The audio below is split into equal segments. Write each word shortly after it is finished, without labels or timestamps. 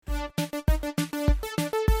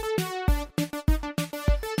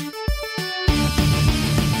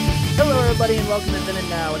everybody, and welcome to Then and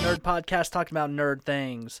Now, a nerd podcast talking about nerd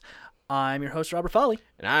things. I'm your host, Robert Foley.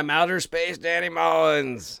 And I'm Outer Space Danny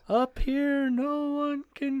Mullins. Up here, no one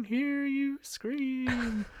can hear you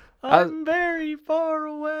scream. I'm very far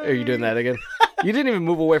away. Are you doing that again? You didn't even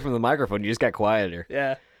move away from the microphone. You just got quieter.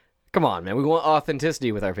 Yeah. Come on, man. We want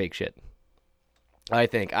authenticity with our fake shit. I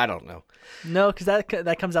think. I don't know. No, because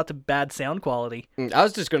that comes out to bad sound quality. I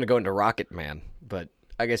was just going to go into Rocket Man, but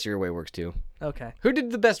I guess your way works too. Okay. Who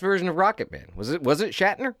did the best version of Rocket Man? Was it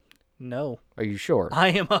Shatner? No. Are you sure? I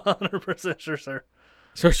am 100% sure, sir.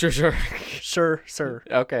 Sure. Sure, sir.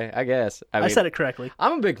 Okay, I guess. I said it correctly.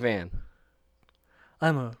 I'm a big fan.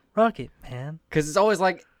 I'm a rocket man. Because it's always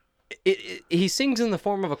like, he sings in the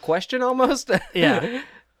form of a question almost. Yeah.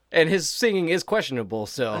 And his singing is questionable,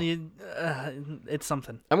 so. It's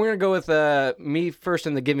something. I'm going to go with Me First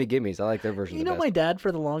and the Gimme Gimmes. I like their version You the know, best. my dad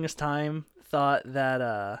for the longest time thought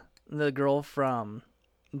that the girl from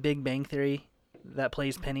Big Bang Theory that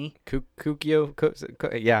plays Penny. Kukio?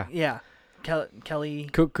 Yeah. Yeah. Kelly.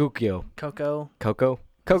 Kukio. Coco.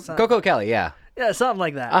 Coco Kelly, yeah. Yeah, something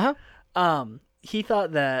like that. Uh-huh. He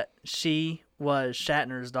thought that she was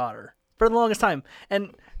Shatner's daughter for the longest time.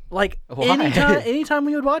 And, like, Why? anytime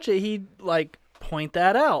we would watch it, he'd, like, point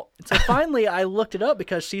that out. So finally, I looked it up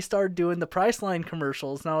because she started doing the Priceline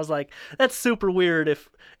commercials, and I was like, that's super weird if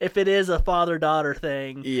it is a father-daughter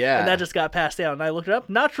thing. Yeah. And that just got passed down. And I looked it up.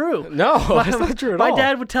 Not true. No, that's not true at all. My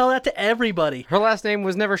dad would tell that to everybody. Her last name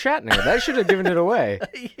was never Shatner. That should have given it away.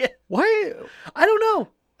 Yeah. Why? I don't know.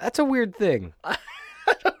 That's a weird thing. I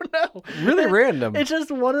don't know. Really random. It's just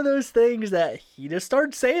one of those things that he just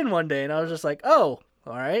started saying one day, and I was just like, oh,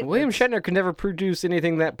 all right. William Shatner could never produce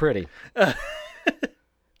anything that pretty.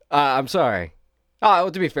 I'm sorry. Oh,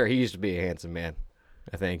 well, to be fair, he used to be a handsome man,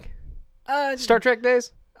 I think. Star Trek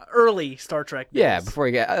days? Early Star Trek days. Yeah, before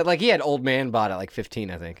he got, he had old man bod at like 15,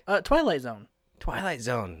 I think. Twilight Zone. Twilight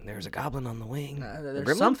Zone. There's a goblin on the wing.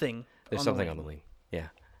 There's something. There's something on the wing. Yeah.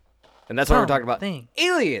 And that's why we're talking about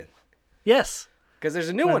Alien. Yes. Because there's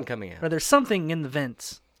a new one coming out. Or there's something in the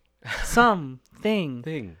vents. Something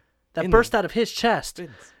Thing. that burst out of his chest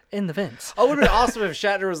in the vents. Oh, it would have been awesome if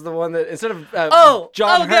Shatner was the one that, instead of Oh,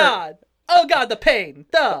 John Hurt. God. Oh, God, the pain.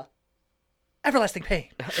 The everlasting pain.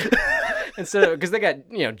 Instead of, because they got,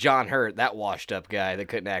 John Hurt, that washed up guy that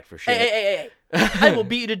couldn't act for shit. Hey. I will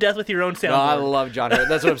beat you to death with your own soundboard. No, I love John Hurt.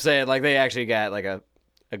 That's what I'm saying. Like, they actually got, like, a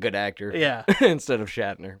good actor. Yeah. Instead of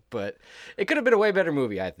Shatner. But it could have been a way better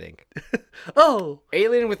movie, I think. Oh.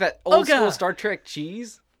 Alien with that old school God. Star Trek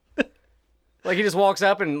cheese. Like, he just walks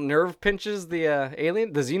up and nerve pinches the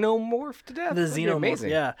alien, the xenomorph to death. The That'd be xenomorph,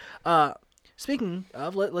 amazing. yeah. Speaking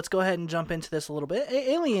of, let's go ahead and jump into this a little bit.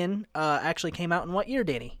 Alien actually came out in what year,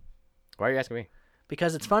 Danny? Why are you asking me?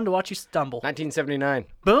 Because it's fun to watch you stumble. 1979.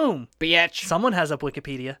 Boom. Bitch. Someone has up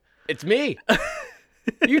Wikipedia. It's me.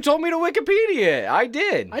 You told me to Wikipedia. I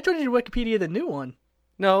did. I told you to Wikipedia the new one.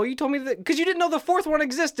 No, you told me that because you didn't know the fourth one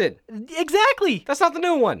existed. Exactly. That's not the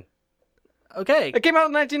new one. Okay. It came out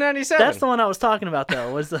in 1997. That's the one I was talking about,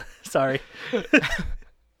 though. Sorry.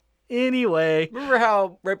 Anyway. Remember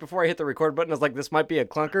how right before I hit the record button, I was like, this might be a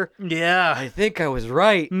clunker? Yeah. I think I was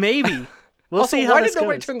right. Maybe. We'll Also, see how why this did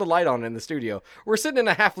nobody goes. turn the light on in the studio? We're sitting in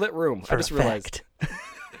a half-lit room. I just realized.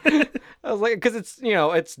 I was like, because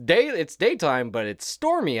it's daytime, but it's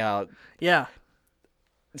stormy out. Yeah.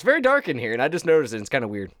 It's very dark in here, and I just noticed it. It's kind of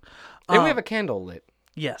weird. And we have a candle lit.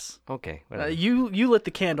 Yes. Okay. Whatever. You lit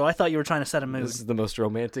the candle. I thought you were trying to set a mood. This is the most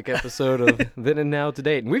romantic episode of Then and Now to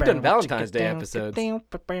date. And we've done Valentine's Day episodes.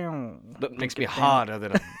 That makes me harder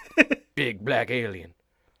than a big black alien.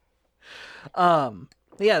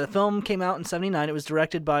 Yeah, the film came out in 1979. It was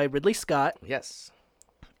directed by Ridley Scott. Yes.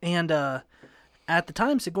 And at the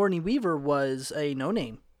time, Sigourney Weaver was a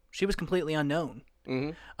no-name. She was completely unknown.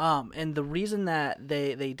 Mm-hmm. And the reason that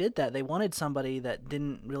they did that, they wanted somebody that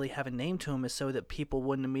didn't really have a name to him, is so that people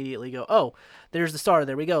wouldn't immediately go, oh, there's the star,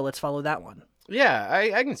 there we go, let's follow that one. Yeah,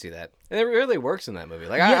 I can see that. And it really works in that movie.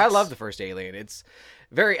 Like, Yes. I love the first Alien. It's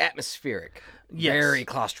very atmospheric. Yes. Very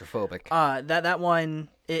claustrophobic. That one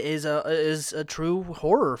is a true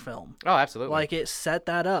horror film. Oh, absolutely. Like, it set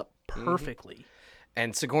that up perfectly.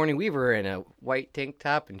 And Sigourney Weaver in a white tank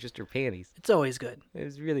top and just her panties. It's always good. It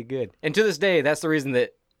was really good. And to this day, that's the reason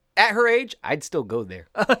that at her age, I'd still go there.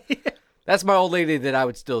 Yeah. That's my old lady that I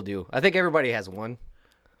would still do. I think everybody has one.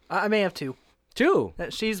 I may have two. Two?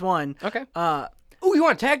 She's one. Okay. Oh, you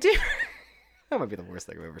want a tag team? That might be the worst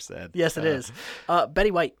thing I've ever said. Yes, it is.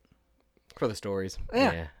 Betty White. For the stories.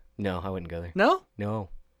 Yeah. No, I wouldn't go there. No? No.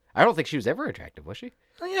 I don't think she was ever attractive, was she?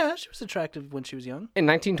 Oh, yeah, she was attractive when she was young. In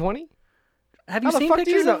 1920? Have you How the seen fuck do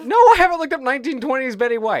you pictures know? of? No, I haven't looked up 1920s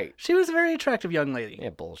Betty White. She was a very attractive young lady.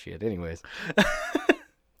 Yeah, bullshit. Anyways.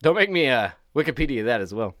 Don't make me Wikipedia that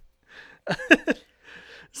as well.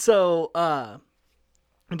 So,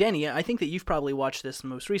 Danny, I think that you've probably watched this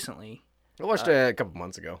most recently. I watched it a couple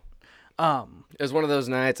months ago. It was one of those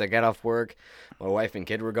nights I got off work. My wife and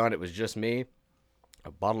kid were gone. It was just me,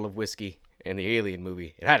 a bottle of whiskey, and the Alien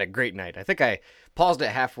movie. It had a great night. I think I paused it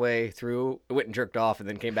halfway through, went and jerked off, and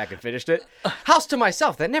then came back and finished it. House to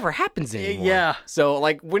myself. That never happens anymore. Yeah. So,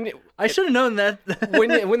 like, I should have known that. when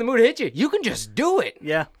the mood hits you, you can just do it.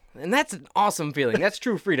 Yeah. And that's an awesome feeling. That's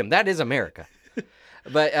true freedom. That is America.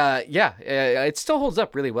 But, it still holds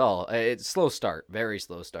up really well. It's slow start, very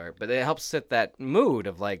slow start. But it helps set that mood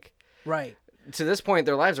of, like... Right. To this point,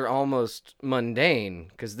 their lives are almost mundane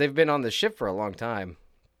because they've been on the ship for a long time.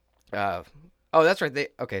 That's right.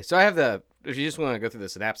 So I have if you just want to go through the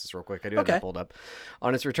synopsis real quick, I do have that pulled up.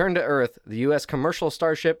 On its return to Earth, the U.S. commercial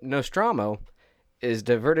starship Nostromo is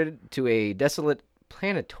diverted to a desolate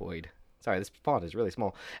planetoid. Sorry, this font is really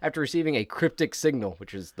small. After receiving a cryptic signal,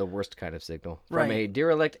 which is the worst kind of signal, from a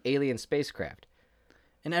derelict alien spacecraft.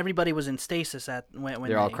 And everybody was in stasis when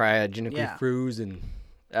they're all cryogenically frozen.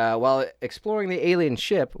 While exploring the alien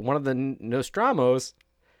ship, one of the Nostromos,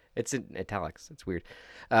 it's in italics, it's weird,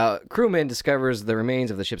 crewman discovers the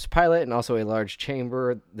remains of the ship's pilot and also a large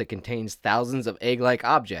chamber that contains thousands of egg-like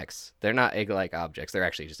objects. They're not egg-like objects, they're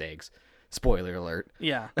actually just eggs. Spoiler alert.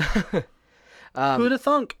 Yeah. Who'da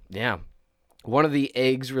thunk? Yeah. One of the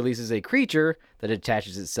eggs releases a creature that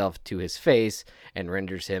attaches itself to his face and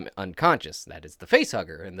renders him unconscious. That is the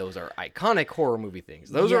facehugger, and those are iconic horror movie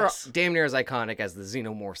things. Those are damn near as iconic as the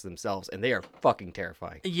xenomorphs themselves, and they are fucking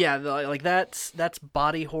terrifying. Yeah, that's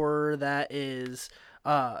body horror. That is...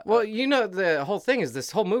 well, the whole thing is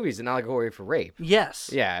this whole movie is an allegory for rape.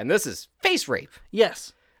 Yes. Yeah, and this is face rape.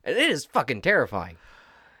 Yes. And it is fucking terrifying.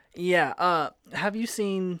 Yeah, have you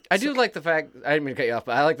seen... I do like the fact... I didn't mean to cut you off,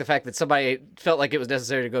 but I like the fact that somebody felt like it was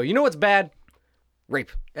necessary to go, you know what's bad?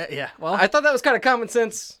 Rape. Yeah, well... I thought that was kind of common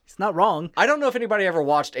sense. It's not wrong. I don't know if anybody ever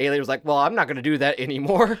watched Alien was like, well, I'm not going to do that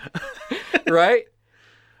anymore. Right?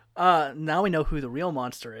 Now we know who the real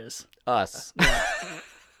monster is. Us.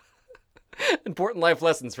 Important life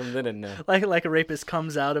lessons from then and now. Like a rapist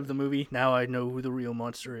comes out of the movie, now I know who the real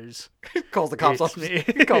monster is. Calls the cops on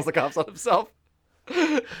He calls the cops on himself.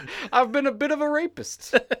 I've been a bit of a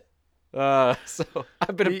rapist. So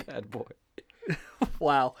I've been a bad boy.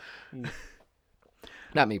 Wow.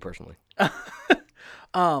 Not me personally.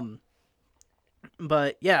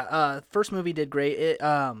 But yeah, first movie did great. It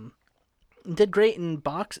did great in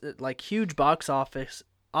huge box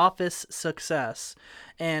office success,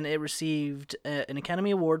 and it received an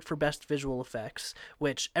Academy Award for Best Visual Effects,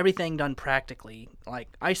 which everything done practically. Like,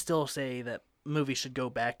 I still say that movies should go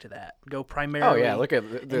back to that. Go primarily. Oh yeah, look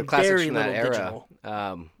at the classics from that era. Digital.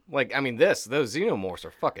 Those xenomorphs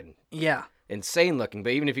are fucking insane looking.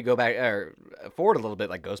 But even if you go back forward a little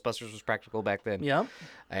bit, like Ghostbusters was practical back then. Yeah,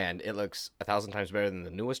 and it looks 1,000 times better than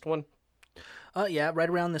the newest one. Yeah, right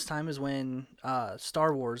around this time is when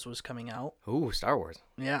Star Wars was coming out. Ooh, Star Wars.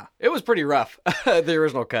 Yeah, it was pretty rough. The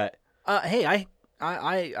original cut. Hey,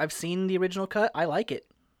 I've seen the original cut. I like it.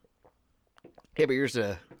 Yeah, but you're just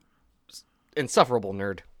a insufferable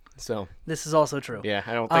nerd. So this is also true. Yeah,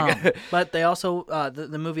 I don't think. But they also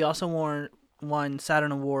the movie also won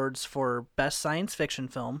Saturn Awards for Best Science Fiction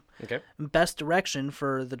Film. Okay. Best Direction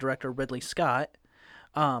for the director Ridley Scott.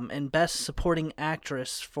 And Best Supporting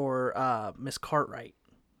Actress for Miss Cartwright.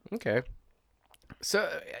 Okay. So,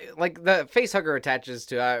 like, the facehugger attaches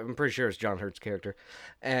to, I'm pretty sure it's John Hurt's character.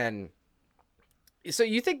 And so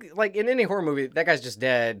you think, like, in any horror movie, that guy's just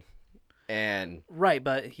dead, and... Right,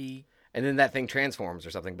 but he... And then that thing transforms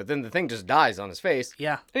or something, but then the thing just dies on his face.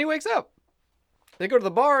 Yeah. And he wakes up. They go to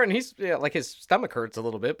the bar, and he's, like, his stomach hurts a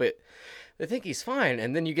little bit, but... They think he's fine,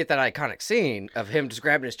 and then you get that iconic scene of him just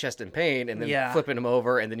grabbing his chest in pain and then flipping him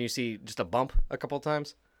over, and then you see just a bump a couple of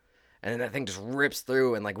times, and then that thing just rips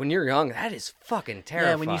through. And like when you're young, that is fucking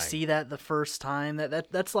terrifying. Yeah, when you see that the first time,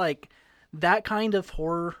 that's like that kind of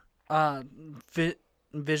horror.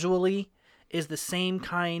 Visually, is the same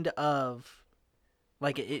kind of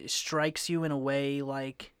like it strikes you in a way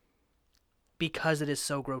like because it is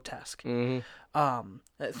so grotesque. Mm-hmm.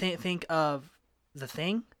 Think of The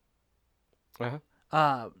Thing.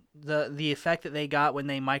 Uh-huh. The effect that they got when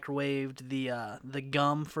they microwaved the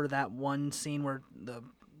gum for that one scene where the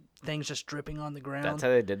thing's just dripping on the ground. That's how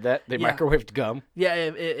they did that? They microwaved gum? Yeah,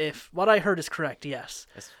 if what I heard is correct, yes.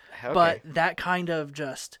 Okay. But that kind of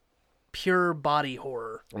just pure body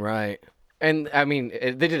horror. Right. And I mean,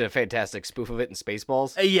 they did a fantastic spoof of it in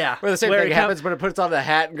Spaceballs. Yeah, where the same thing happens, but it puts on the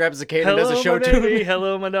hat and grabs the cane and does a show my tune. baby,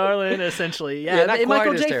 hello, my darling. Essentially, yeah. not Michael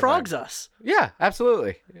quite as J. terrifying. Frogs us. Yeah,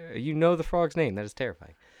 absolutely. You know the frog's name. That is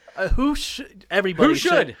terrifying. Who should? Everybody Who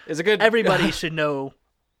should is a good. Everybody should know.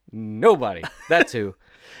 Nobody. That's who.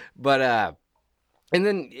 But and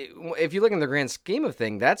then if you look in the grand scheme of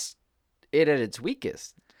thing, that's it at its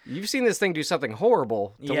weakest. You've seen this thing do something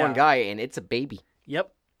horrible to one guy, and it's a baby.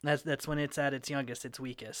 Yep. That's when it's at its youngest, its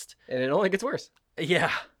weakest. And it only gets worse.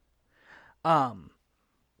 Yeah.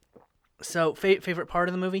 So favorite part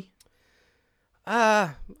of the movie?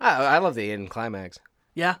 I love the end climax.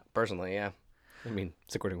 Yeah. Personally, yeah. I mean,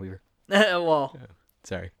 Sigourney Weaver. Well. Yeah.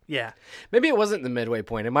 Sorry. Yeah. Maybe it wasn't the midway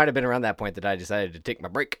point. It might have been around that point that I decided to take my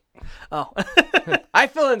break. Oh. I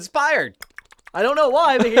feel inspired. I don't know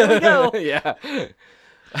why, but here we go. Yeah.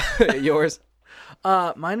 Yours?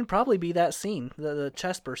 Mine would probably be that scene, the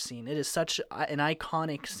chest burst scene. It is such an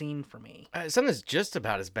iconic scene for me. Something that's just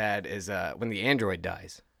about as bad as when the android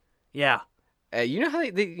dies. Yeah. You know how they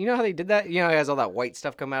did that? You know, he has all that white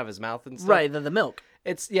stuff come out of his mouth and stuff. Right, the milk.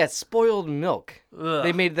 It's spoiled milk. Ugh.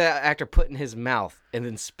 They made the actor put in his mouth and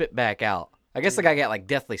then spit back out. I guess the guy got like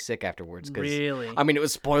deathly sick afterwards. Really? I mean, it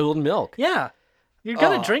was spoiled milk. Yeah. You're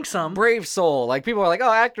gonna drink some. Brave soul. Like people are like,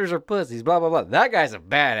 oh, actors are pussies. Blah blah blah. That guy's a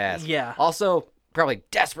badass. Yeah. Also, probably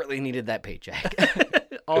desperately needed that paycheck.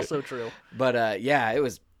 Also true. But yeah, it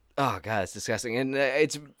was. Oh god, it's disgusting, and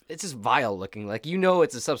it's just vile looking. Like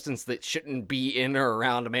it's a substance that shouldn't be in or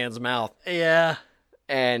around a man's mouth. Yeah.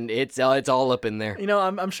 And it's all up in there. You know,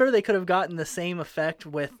 I'm sure they could have gotten the same effect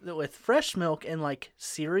with fresh milk in like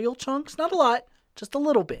cereal chunks. Not a lot, just a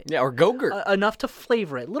little bit. Yeah, or Go-Gurt. Enough to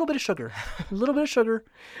flavor it. A little bit of sugar. A little bit of sugar.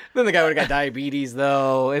 Then the guy would have got diabetes,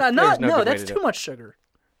 though. No, that's too much sugar.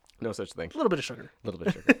 No such thing. A little bit of sugar. A little bit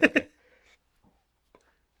of sugar.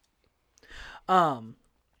 Okay.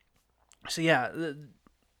 So yeah, the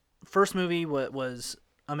first movie was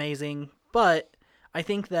amazing, but I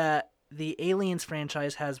think that the Aliens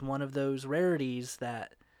franchise has one of those rarities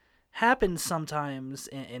that happens sometimes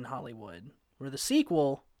in Hollywood, where the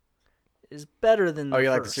sequel is better than the first. You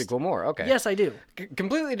like the sequel more? Okay. Yes, I do.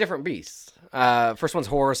 Completely different beasts. First one's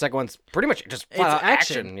horror, second one's pretty much just flat out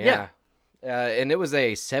action. Yeah. And it was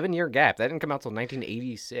a 7-year gap. That didn't come out till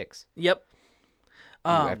 1986. Yep.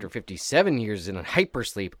 After 57 years in a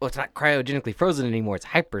hypersleep. Oh, it's not cryogenically frozen anymore. It's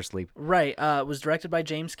hypersleep. Right. It was directed by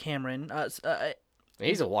James Cameron.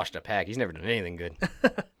 He's a washed-up hack. He's never done anything good.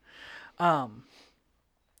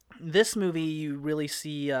 This movie, you really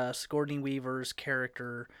see Sigourney Weaver's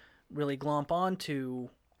character really glomp onto.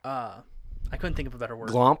 I couldn't think of a better word.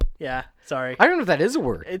 Glomp? Yeah, sorry. I don't know if that is a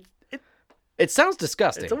word. It sounds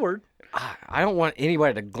disgusting. It's a word. I don't want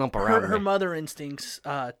anybody to glump around Her me. mother instincts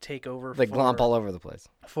take over. They glomp all over the place.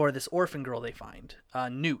 For this orphan girl they find,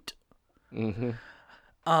 Newt. Mm-hmm.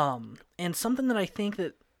 And something that I think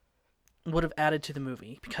that would have added to the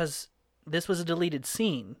movie, because this was a deleted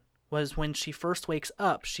scene, was when she first wakes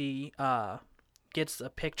up, she gets a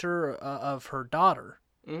picture of her daughter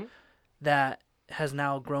that has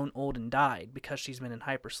now grown old and died because she's been in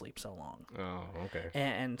hypersleep so long. Oh, okay.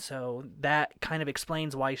 And so that kind of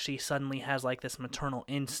explains why she suddenly has like this maternal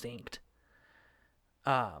instinct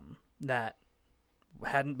that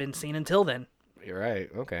hadn't been seen until then. You're right.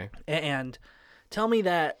 Okay. And tell me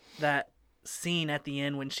that scene at the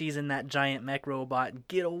end when she's in that giant mech robot,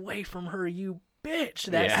 get away from her, you bitch.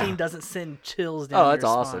 That scene doesn't send chills down your that's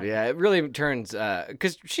spine. awesome. Yeah, it really turns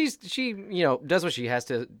because she does what she has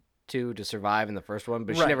to survive in the first one,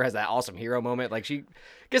 but she never has that awesome hero moment. Like she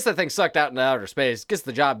gets that thing sucked out into outer space, gets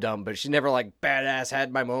the job done, but she never like badass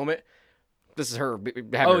had my moment. This is her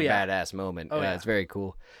having a badass moment. It's very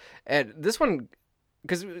cool. And this one,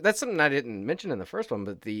 because that's something I didn't mention in the first one,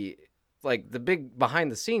 but the big behind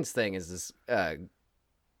the scenes thing is this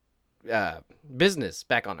business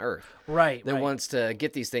back on Earth, right? That wants to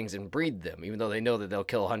get these things and breed them, even though they know that they'll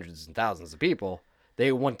kill hundreds and thousands of people.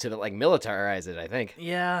 They want to like militarize it, I think.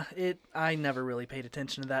 Yeah, I never really paid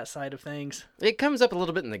attention to that side of things. It comes up a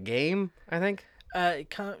little bit in the game, I think. It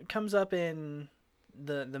comes up in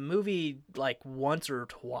the movie like once or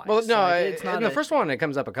twice. Well, no, like, it's not in the first one it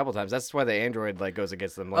comes up a couple times. That's why the android like goes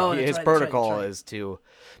against them. Like, his right, protocol is to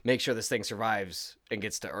make sure this thing survives and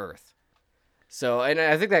gets to Earth. So, and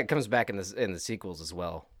I think that comes back in the sequels as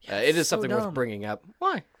well. Yeah, it is so something dumb. worth bringing up.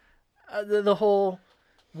 Why? The whole,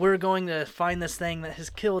 we're going to find this thing that has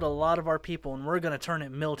killed a lot of our people, and we're going to turn it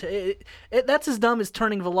military. That's as dumb as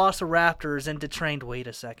turning velociraptors into trained. Wait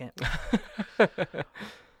a second.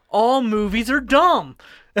 All movies are dumb.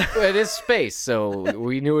 Well, it is space, so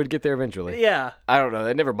we knew it would get there eventually. Yeah. I don't know.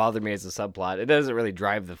 That never bothered me as a subplot. It doesn't really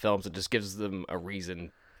drive the films. It just gives them a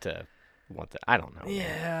reason to want that. I don't know.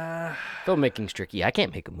 Yeah. Filmmaking's tricky. I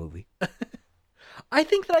can't make a movie. I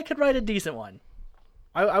think that I could write a decent one.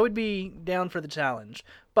 I would be down for the challenge,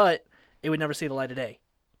 but it would never see the light of day.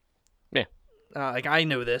 Yeah. Like, I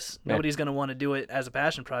know this. Yeah. Nobody's going to want to do it as a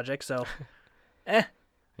passion project, so I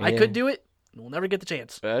Yeah. could do it. We'll never get the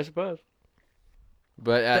chance. I suppose.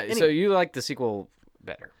 But anyway. so you like the sequel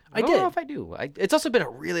better? I don't did. know if I do. It's also been a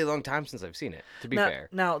really long time since I've seen it, to be fair.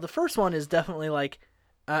 Now, the first one is definitely like,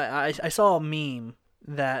 I saw a meme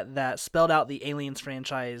that spelled out the Aliens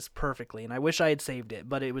franchise perfectly, and I wish I had saved it,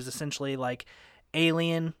 but it was essentially like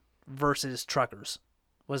Alien versus Truckers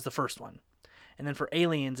was the first one. And then for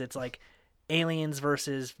Aliens, it's like Aliens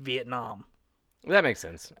versus Vietnam. That makes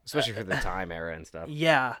sense, especially for the time era and stuff.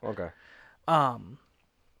 Yeah. Okay.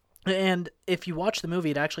 And if you watch the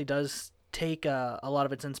movie, it actually does take a lot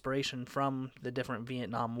of its inspiration from the different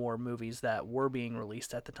Vietnam War movies that were being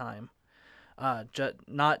released at the time.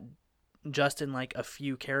 Not just in like a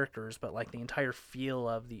few characters, but like the entire feel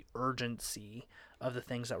of the urgency of the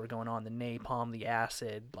things that were going on, the napalm, the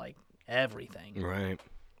acid, like everything. Right.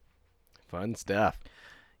 Fun stuff.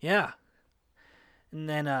 Yeah. And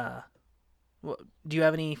then, do you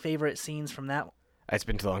have any favorite scenes from that? It's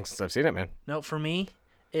been too long since I've seen it, man. No, for me,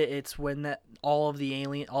 it's when all the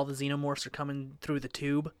xenomorphs are coming through the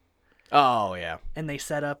tube Oh, yeah. and they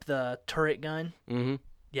set up the turret gun. Mm-hmm.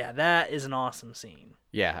 Yeah, that is an awesome scene.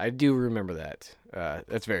 Yeah, I do remember that.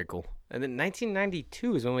 That's very cool. And then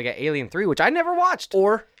 1992 is when we got Alien 3, which I never watched.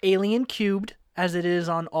 Or Alien Cubed, as it is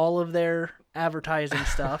on all of their advertising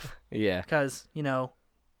stuff. Yeah. Because,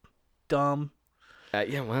 dumb.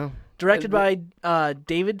 Yeah, well. Directed by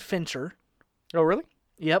David Fincher. Oh, really?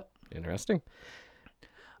 Yep. Interesting.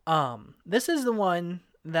 This is the one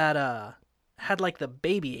that had like the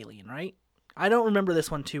baby alien, right? I don't remember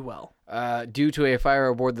this one too well. Due to a fire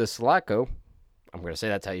aboard the Sulaco, I'm going to say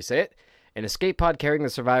that's how you say it, an escape pod carrying the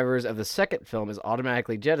survivors of the second film is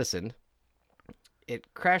automatically jettisoned.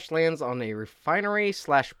 It crash lands on a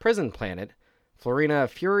refinery/prison planet, Florina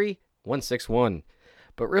Fury 161.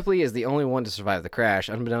 But Ripley is the only one to survive the crash.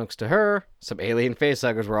 Unbeknownst to her, some alien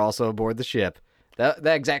facehuggers were also aboard the ship. That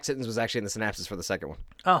exact sentence was actually in the synopsis for the second one.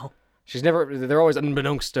 Oh. They're always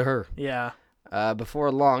unbeknownst to her. Yeah.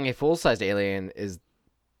 Before long, a full-sized alien is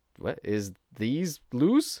then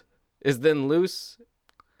loose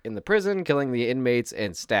in the prison, killing the inmates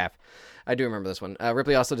and staff. I do remember this one.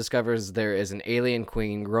 Ripley also discovers there is an alien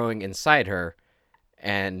queen growing inside her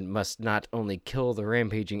and must not only kill the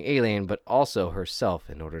rampaging alien, but also herself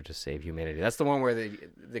in order to save humanity. That's the one where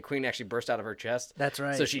the queen actually burst out of her chest. That's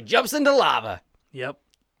right. So she jumps into lava. Yep.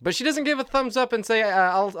 But she doesn't give a thumbs up and say,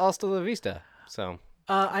 I'll hasta la vista. So...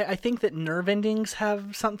 I think that nerve endings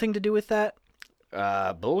have something to do with that.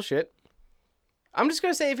 Bullshit. I'm just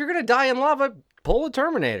going to say, if you're going to die in lava, pull a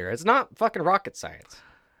Terminator. It's not fucking rocket science.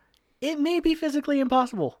 It may be physically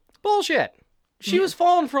impossible. Bullshit. She was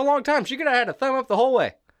falling for a long time. She could have had a thumb up the whole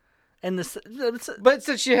way. And But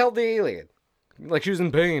since she held the alien, like she was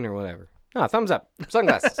in pain or whatever. No, thumbs up.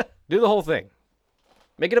 Sunglasses. Do the whole thing.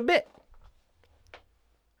 Make it a bit.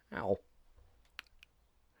 Ow.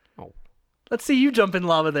 Let's see you jump in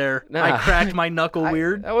lava there. Nah. I cracked my knuckle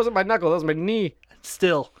weird. That wasn't my knuckle. That was my knee.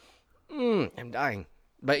 Still. I'm dying.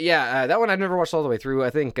 But yeah, that one I've never watched all the way through. I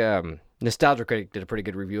think Nostalgia Critic did a pretty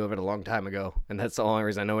good review of it a long time ago, and that's the only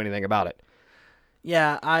reason I know anything about it.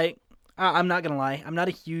 Yeah, I'm not gonna lie. I'm not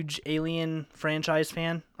a huge Alien franchise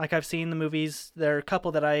fan. Like, I've seen the movies. There are a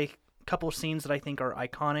couple scenes that I think are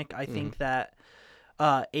iconic. I think that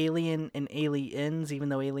Alien and Aliens, even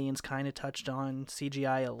though Aliens kind of touched on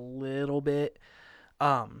CGI a little bit,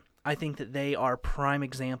 I think that they are prime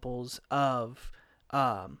examples of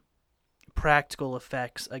practical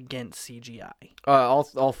effects against CGI.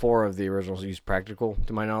 All four of the originals used practical,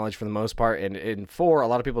 to my knowledge, for the most part. And in 4, a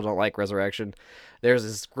lot of people don't like Resurrection. There's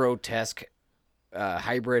this grotesque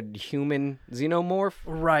hybrid human xenomorph.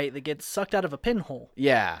 Right, that gets sucked out of a pinhole.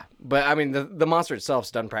 Yeah, but I mean, the monster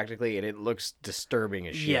itself's done practically, and it looks disturbing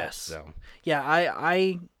as shit. Yes. So. Yeah,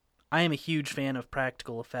 I am a huge fan of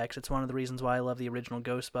practical effects. It's one of the reasons why I love the original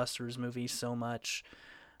Ghostbusters movies so much.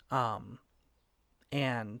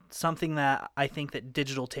 And something that I think that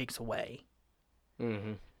digital takes away.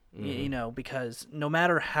 Mm-hmm. Because no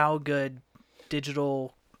matter how good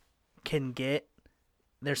digital can get,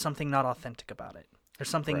 there's something not authentic about it. There's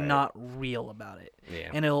something not real about it.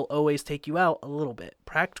 Yeah. And it'll always take you out a little bit.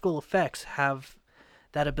 Practical effects have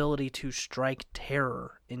that ability to strike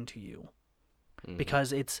terror into you. Mm-hmm.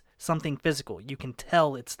 Because it's something physical. You can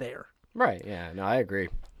tell it's there. Right, yeah, no, I agree.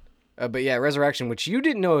 But yeah, Resurrection, which you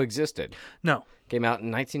didn't know existed, No. came out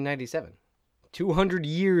in 1997. 200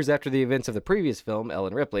 years after the events of the previous film,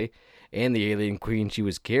 Ellen Ripley and the alien queen she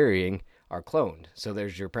was carrying are cloned. So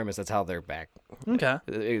there's your premise. That's how they're back.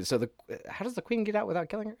 Okay. So how does the queen get out without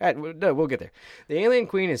killing her? No, we'll get there. The alien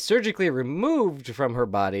queen is surgically removed from her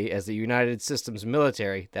body as the United Systems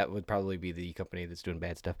military, that would probably be the company that's doing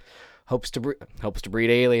bad stuff, hopes to breed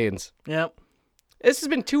aliens. Yep. This has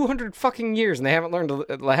been 200 fucking years and they haven't learned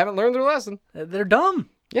their lesson. They're dumb.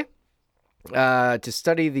 Yeah. To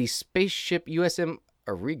study the spaceship USM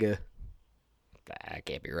Auriga. That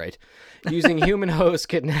can't be right. Using human hosts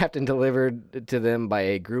kidnapped and delivered to them by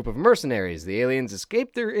a group of mercenaries. The aliens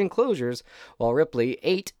escape their enclosures while Ripley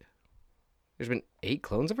there's been 8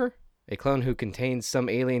 clones of her? A clone who contains some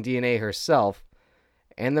alien DNA herself,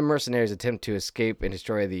 and the mercenaries attempt to escape and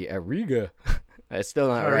destroy the Auriga. That's still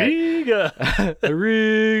not Auriga. right.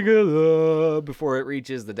 Auriga before it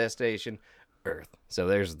reaches the destination Earth. So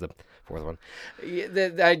there's the fourth one. Yeah,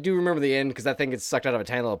 I do remember the end because I think it's sucked out of a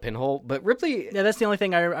tiny little pinhole. But Ripley, Yeah, that's the only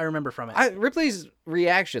thing I remember from it. Ripley's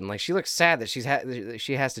reaction, like she looks sad that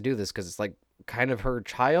she has to do this because it's like kind of her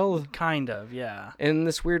child Kind of, yeah. in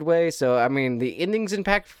this weird way. So I mean, the ending's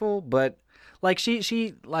impactful, but Like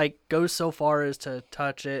she like goes so far as to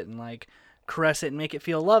touch it and like caress it and make it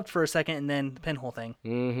feel loved for a second, and then the pinhole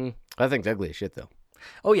thing. I think it's ugly as shit though.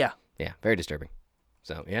 Oh yeah. Yeah, very disturbing.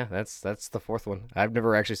 So yeah, that's the fourth one. I've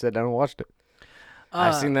never actually sat down and watched it.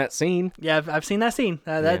 I've seen that scene. Yeah, I've seen that scene.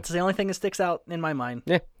 That's the only thing that sticks out in my mind.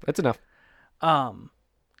 Yeah, that's enough.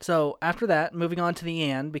 So after that, moving on to the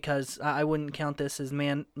end, because I wouldn't count this as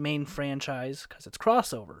main franchise because it's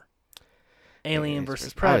crossover. Alien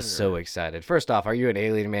versus Predator. I was so excited. First off, are you an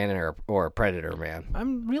alien man or a predator man?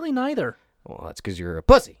 I'm really neither. Well, that's because you're a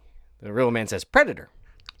pussy. The real man says predator.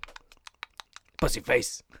 Pussy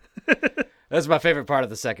face. That's my favorite part of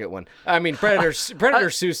the second one. I mean, Predator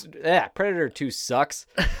 2 sucks,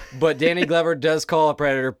 but Danny Glover does call a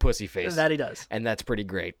predator pussy face. That he does. And that's pretty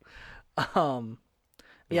great. Yeah.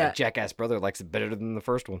 My jackass brother likes it better than the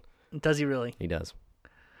first one. Does he really? He does.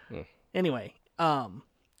 Anyway,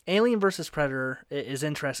 Alien versus Predator is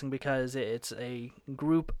interesting because it's a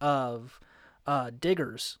group of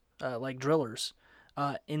diggers, like drillers,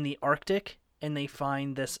 in the Arctic, and they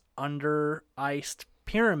find this under-iced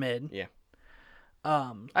pyramid. Yeah.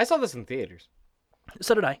 I saw this in theaters.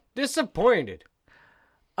 So did I. Disappointed.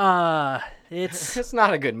 It's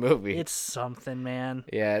not a good movie. It's something, man.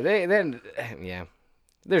 Yeah,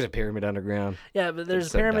 there's a pyramid underground. Yeah, but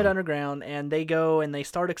there's a pyramid underground, and they go and they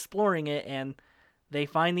start exploring it, and they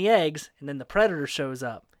find the eggs, and then the Predator shows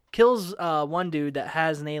up, kills one dude that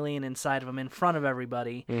has an alien inside of him in front of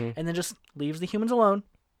everybody, and then just leaves the humans alone.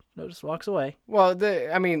 No, just walks away. Well,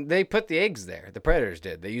 they put the eggs there. The Predators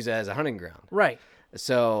did. They use it as a hunting ground. Right.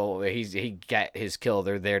 So he got his kill.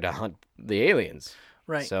 They're there to hunt the aliens.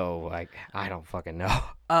 Right. So I don't fucking know.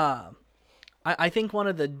 I think one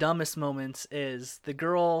of the dumbest moments is the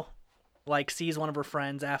girl sees one of her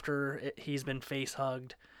friends after he's been face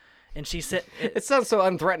hugged, and she It sounds so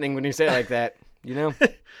unthreatening when you say it like that. You know.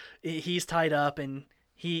 He's tied up and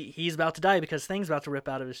he's about to die because thing's about to rip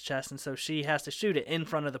out of his chest, and so she has to shoot it in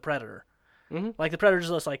front of the Predator. Mm-hmm. Like the Predator's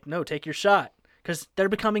just like, no, take your shot, because they're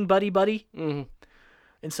becoming buddy. Mm-hmm.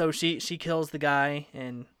 And so she kills the guy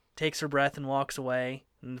and takes her breath and walks away.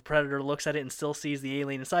 And the Predator looks at it and still sees the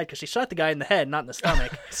alien inside because she shot the guy in the head, not in the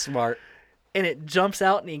stomach. Smart. And it jumps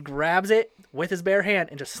out and he grabs it with his bare hand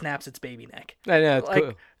and just snaps its baby neck. I know, it's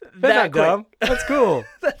cool. That's not dumb. That's cool.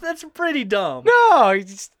 That's pretty dumb. No, he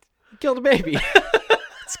just killed a baby.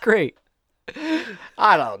 That's great.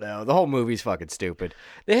 I don't know. The whole movie's fucking stupid.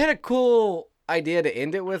 They had a cool idea to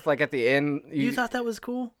end it with, like at the end. You thought that was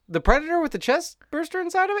cool? The Predator with the chest burster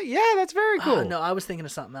inside of it? Yeah, that's very cool. No, I was thinking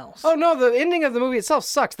of something else. Oh, no, the ending of the movie itself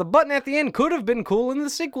sucks. The button at the end could have been cool in the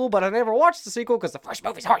sequel, but I never watched the sequel because the first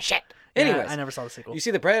movie's horse shit. Anyways, I never saw the sequel. You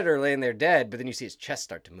see the Predator laying there dead, but then you see his chest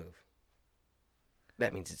start to move.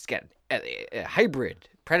 That means it's got a hybrid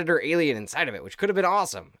Predator alien inside of it, which could have been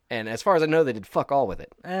awesome. And as far as I know, they did fuck all with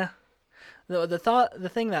it.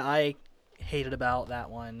 The thing that I hated about that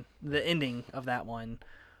one, the ending of that one,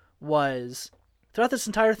 was throughout this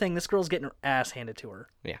entire thing, this girl's getting her ass handed to her.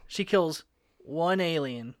 Yeah. She kills one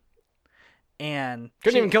alien and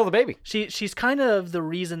couldn't even kill the baby. She's kind of the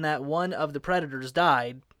reason that one of the Predators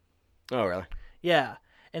died. Oh, really? Yeah.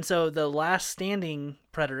 And so the last standing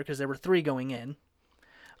Predator, because there were 3 going in,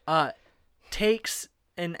 takes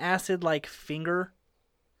an acid-like finger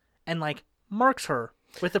and marks her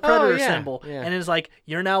with the Predator symbol, and is like,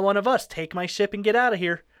 "You're now one of us. Take my ship and get out of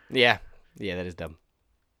here." Yeah, that is dumb.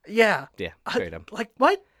 Yeah, very dumb.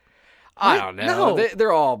 What? I don't know. No.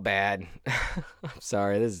 They're all bad. I'm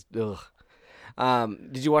sorry. This is, ugh.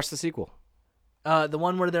 Did you watch the sequel? The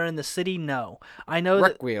one where they're in the city? No. I know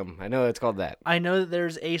Requiem. I know it's called that. I know that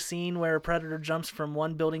there's a scene where a predator jumps from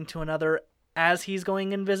one building to another as he's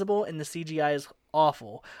going invisible, and the CGI is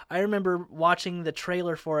awful. I remember watching the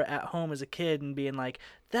trailer for it at home as a kid and being like,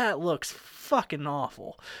 that looks fucking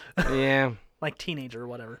awful. Yeah. Like teenager or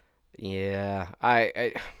whatever. Yeah.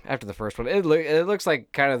 I after the first one, it looks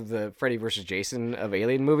like kind of the Freddy versus Jason of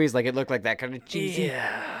Alien movies. Like, it looked like that kind of cheesy.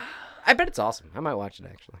 Yeah. I bet it's awesome. I might watch it,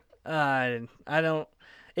 actually. I don't...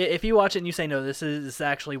 If you watch it and you say, no, this is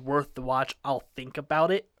actually worth the watch, I'll think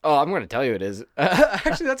about it. Oh, I'm going to tell you it is.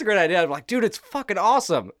 Actually, that's a great idea. I'm like, dude, it's fucking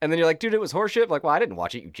awesome. And then you're like, dude, it was horseshit. I'm like, well, I didn't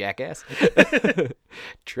watch it, you jackass.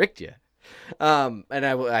 Tricked you. And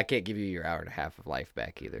I can't give you your hour and a half of life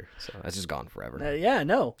back either. So that's just gone forever. Yeah,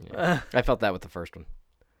 no. Yeah. I felt that with the first one.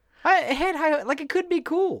 It could be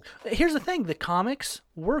cool. Here's the thing. The comics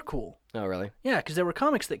were cool. Oh, really? Yeah, because there were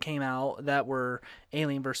comics that came out that were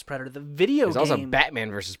Alien vs. Predator. The video game... There's also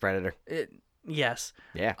Batman vs. Predator. Yes.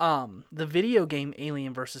 Yeah. The video game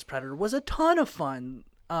Alien vs. Predator was a ton of fun.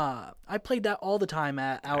 I played that all the time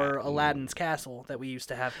at our Aladdin's Castle that we used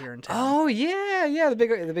to have here in town. Oh, yeah. The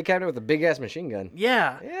big cabinet with the big-ass machine gun.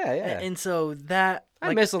 Yeah. Yeah. And so that...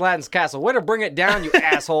 I miss Aladdin's Castle. Way to bring it down, you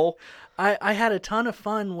asshole. I had a ton of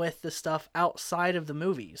fun with the stuff outside of the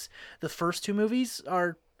movies. The first two movies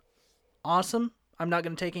are awesome. I'm not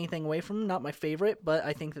going to take anything away from them. Not my favorite, but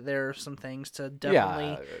I think that there are some things to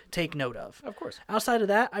definitely take note of. Of course. Outside of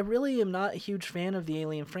that, I really am not a huge fan of the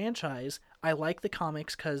Alien franchise. I like the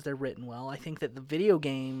comics because they're written well. I think that the video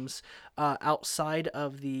games, outside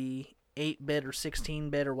of the 8-bit or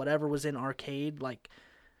 16-bit or whatever was in arcade, like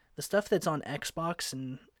the stuff that's on Xbox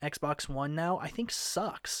and Xbox One now, I think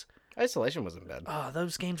sucks. Isolation wasn't bad. Oh,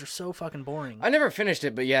 those games are so fucking boring. I never finished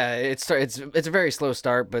it, but yeah, it's a very slow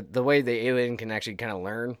start, but the way the alien can actually kind of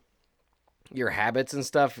learn your habits and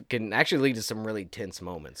stuff can actually lead to some really tense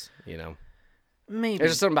moments, you know? Maybe.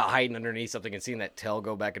 There's just something about hiding underneath something and seeing that tail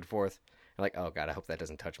go back and forth. You're like, oh God, I hope that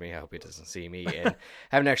doesn't touch me. I hope it doesn't see me. And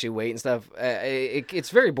having to actually wait and stuff.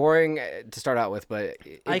 It's very boring to start out with, but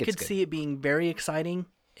I could see it being very exciting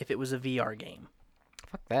if it was a VR game.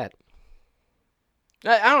 Fuck that.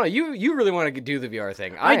 I don't know. You really want to do the VR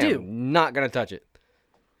thing. I do. am not going to touch it.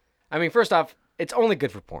 I mean, first off, it's only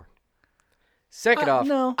good for porn. Second off,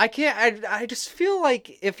 no. I can't. I just feel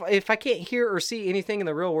like if I can't hear or see anything in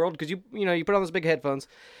the real world, because you put on those big headphones,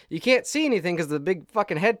 you can't see anything because of the big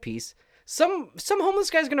fucking headpiece. Some homeless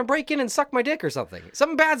guy's gonna break in and suck my dick or something.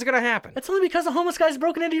 Something bad's gonna happen. That's only because a homeless guy's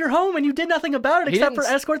broken into your home and you did nothing about it except for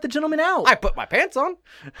escort the gentleman out. I put my pants on.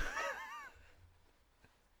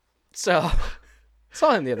 So,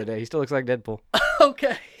 saw him the other day. He still looks like Deadpool.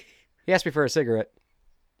 Okay. He asked me for a cigarette.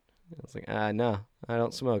 I was like, no, I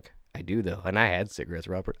don't smoke. I do, though. And I had cigarettes,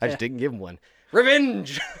 Robert. I just didn't give him one.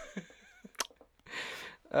 Revenge!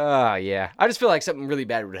 Yeah. I just feel like something really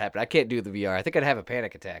bad would happen. I can't do the VR. I think I'd have a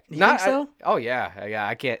panic attack. You think so? Oh, yeah. Yeah,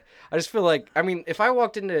 I can't. I just feel like, I mean, if I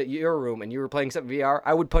walked into your room and you were playing something VR,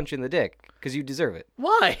 I would punch you in the dick because you deserve it.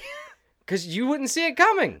 Why? Because you wouldn't see it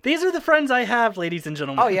coming. These are the friends I have, ladies and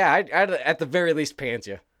gentlemen. Oh, yeah. I'd at the very least pants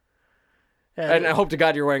you. Yeah, and I hope to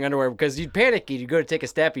God you're wearing underwear because you'd panic. You'd go to take a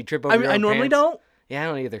step, you'd trip over your own I normally pants. don't. Yeah, I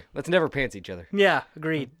don't either. Let's never pants each other. Yeah,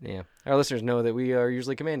 agreed. Yeah. Our listeners know that we are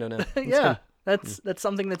usually commando now. Yeah, that's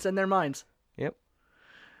something that's in their minds. Yep.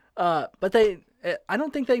 But I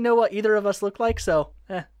don't think they know what either of us look like, so,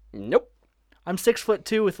 Nope. I'm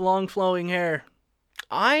 6'2" with long flowing hair.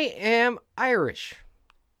 I am Irish.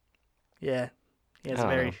 Yeah. He has a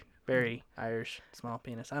very, very Irish small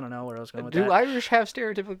penis. I don't know where I was going with Do that. Irish have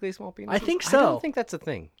stereotypically small penises? I think so. I don't think that's a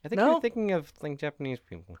thing. I think No? you're thinking of like Japanese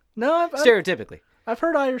people. No, Stereotypically. I've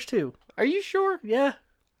heard Irish too. Are you sure? Yeah.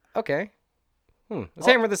 Okay. Let's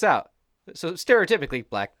hammer this out. So stereotypically,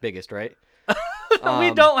 black biggest, right?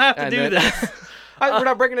 We don't have to do this. We're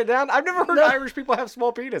not breaking it down. I've never heard Irish people have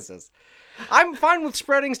small penises. I'm fine with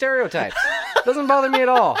spreading stereotypes. Doesn't bother me at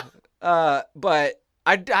all. But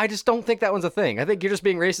I just don't think that one's a thing. I think you're just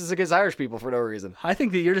being racist against Irish people for no reason. I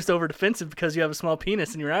think that you're just over defensive because you have a small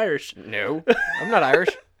penis and you're Irish. No, I'm not Irish.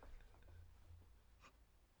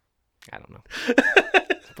 I don't know.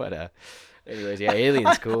 But anyways, yeah,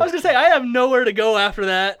 Alien's cool. I was gonna say I have nowhere to go after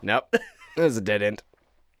that. Nope. This is a dead end.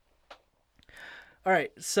 All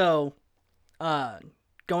right, so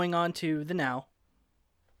going on to the now.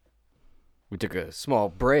 We took a small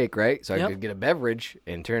break, right? So I could get a beverage,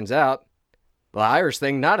 and turns out the Irish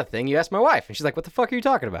thing, not a thing. You asked my wife, and she's like, "What the fuck are you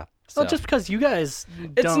talking about?" Well, just because you guys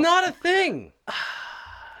It's not a thing.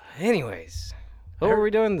 Anyways, what were we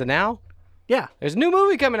doing? The now? Yeah. There's a new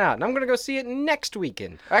movie coming out, and I'm going to go see it next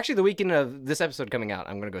weekend. Actually, the weekend of this episode coming out,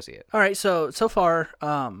 I'm going to go see it. All right. So far,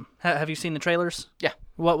 have you seen the trailers? Yeah.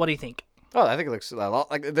 What do you think? Oh, I think it looks a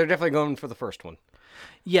lot like they're definitely going for the first one.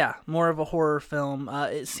 Yeah, more of a horror film.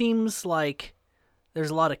 It seems like there's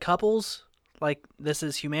a lot of couples. Like this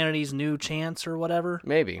is humanity's new chance or whatever.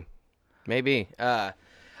 Maybe. I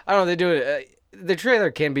don't know. They do it. The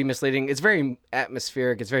trailer can be misleading. It's very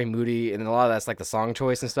atmospheric. It's very moody, and a lot of that's like the song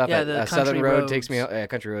choice and stuff. Yeah, the Southern Country Road Roads. takes me.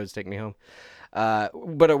 Country Roads take me home.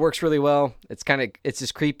 But it works really well. It's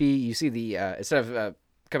just creepy. You see the instead of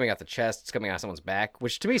coming out the chest, it's coming out someone's back,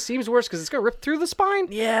 which to me seems worse because it's gonna rip through the spine.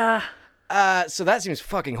 Yeah. So that seems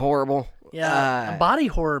fucking horrible. Yeah. Body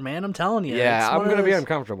horror, man. I'm telling you. Yeah, It's I'm one of gonna be those-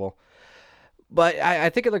 uncomfortable. But I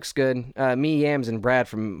think it looks good. Me, Yams, and Brad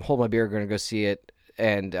from Hold My Beer are going to go see it.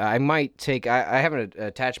 And I might take... I have an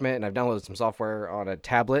attachment, and I've downloaded some software on a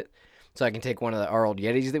tablet, so I can take one of our old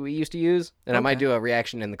Yetis that we used to use, and I might do a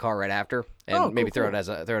reaction in the car right after, and maybe throw it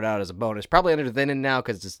out as a bonus. Probably under the then and now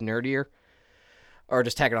because it's nerdier. Or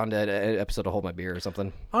just tack it on to an episode of Hold My Beer or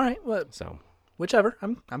something. All right. Well, So whichever.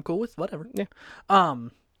 I'm cool with whatever. Yeah.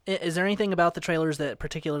 Is there anything about the trailers that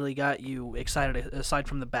particularly got you excited aside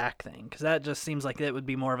from the back thing? Because that just seems like it would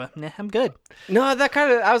be more of a, nah, I'm good. No, that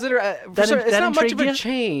kind of... I was... it's that not much of intrigued a you?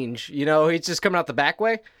 change. You know, he's just coming out the back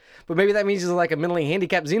way. But maybe that means he's like a mentally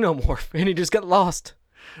handicapped xenomorph, and he just got lost.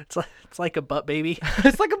 It's like a butt baby.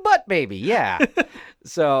 It's like a butt baby, yeah.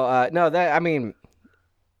 So, no, that... I mean...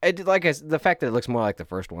 the fact that it looks more like the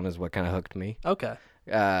first one is what kind of hooked me. Okay.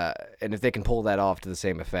 And if they can pull that off to the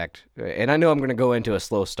same effect, and I know I'm going to go into a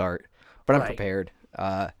slow start, but I'm Right. prepared.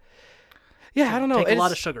 Yeah, I don't know. Take a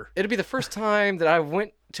lot of sugar. It'll be the first time that I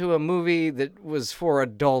went to a movie that was for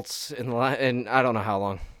adults in I don't know how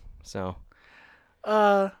long. So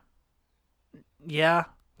Yeah.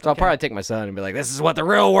 I'll probably take my son and be like, "This is what the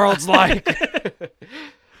real world's like."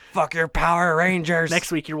 Fuck your Power Rangers.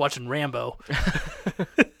 Next week you're watching Rambo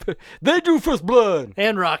They do First Blood.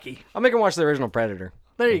 and Rocky. I'll make him watch the original Predator.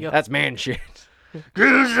 There you go. That's man shit. Get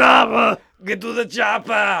to the chopper. Get to the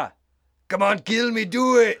chopper. Come on, kill me.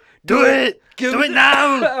 Do it. Do it. Kill Do me. it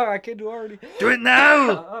now. Oh, I can't do already. Do it now.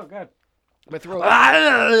 Oh, God. My throat.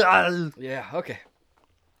 I Yeah, okay.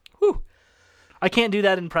 can't do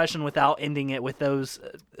that impression without ending it with those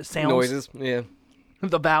sounds. Noises. Yeah.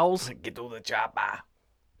 The vowels. Get to the chopper.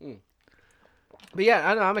 But yeah,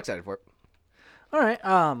 I know. I'm excited for it. All right.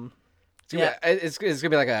 It's going to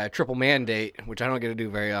be like a triple mandate, which I don't get to do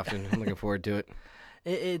very often. I'm looking forward to it.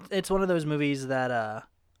 It's one of those movies that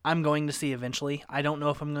I'm going to see eventually. I don't know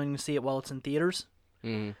if I'm going to see it while it's in theaters.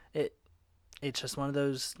 Mm. It's just one of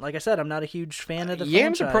those. Like I said, I'm not a huge fan of the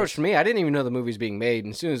Yams franchise. approached me. I didn't even know the movie's being made.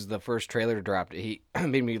 And as soon as the first trailer dropped, he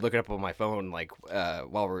made me look it up on my phone, like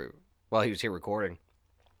while he was here recording.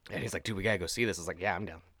 And he's like, "Dude, we gotta go see this." I was like, "Yeah, I'm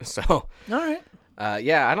down." So, All right.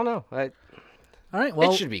 yeah, I don't know. All right.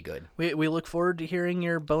 Well, it should be good. we look forward to hearing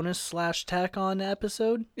your bonus / tack on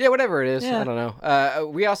episode. Yeah, whatever it is. Yeah. I don't know.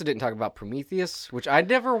 We also didn't talk about Prometheus, which I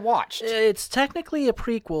never watched. It's technically a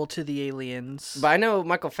prequel to the Aliens. But I know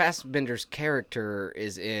Michael Fassbender's character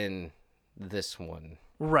is in this one.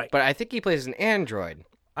 Right. But I think he plays an android.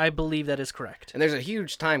 I believe that is correct. And there's a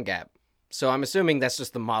huge time gap. So I'm assuming that's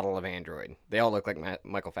just the model of android. They all look like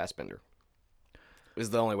Michael Fassbender. Is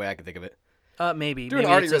the only way I can think of it. Maybe. Dude, I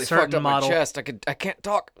Maybe already it's a really fucked certain up model. my chest. I can't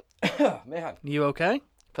talk. Man. You okay? I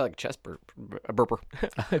feel like a chest burper.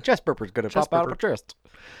 A chest burper's gonna Chest pop out of my chest.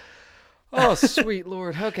 Oh, sweet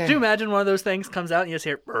Lord. Okay. Do you imagine one of those things comes out and you just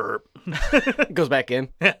hear burp? Goes back in.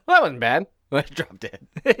 Well, that wasn't bad. Drop dead.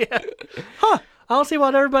 Yeah. Huh. I don't see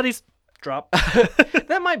what everybody's drop.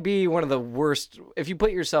 That might be one of the worst. If you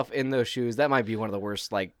put yourself in those shoes, that might be one of the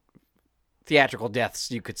worst, like, theatrical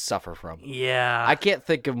deaths you could suffer from. Yeah. I can't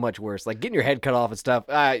think of much worse. Like, getting your head cut off and stuff,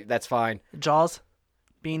 that's fine. Jaws?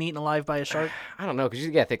 Being eaten alive by a shark? I don't know, because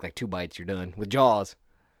you gotta think, like, 2 bites, you're done. With Jaws.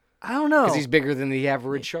 I don't know. Because he's bigger than the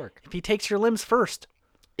average shark. If he takes your limbs first.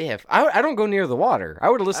 I don't go near the water. I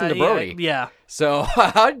would have listened to Brody. Yeah. So,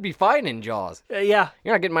 I'd be fine in Jaws. Yeah.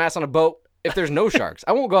 You're not getting my ass on a boat if there's no sharks.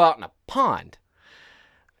 I won't go out in a pond.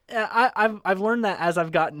 I've learned that as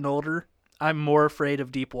I've gotten older, I'm more afraid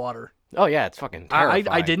of deep water. Oh, yeah, it's fucking terrifying.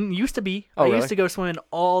 I didn't used to be. Oh, I really? used to go swimming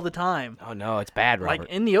all the time. Oh, no, it's bad, Robert. Like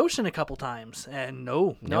in the ocean a couple times. And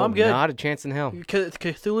no, no, I'm good. Not a chance in hell.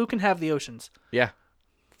 Cthulhu can have the oceans. Yeah.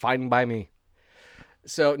 Fine by me.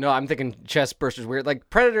 So, no, I'm thinking chest burster's weird. Like,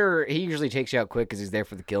 Predator, he usually takes you out quick because he's there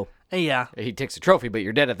for the kill. Yeah. He takes a trophy, but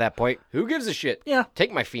you're dead at that point. Who gives a shit? Yeah.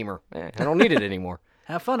 Take my femur. I don't need it anymore.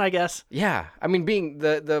 Have fun, I guess. Yeah. I mean, being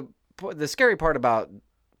the scary part about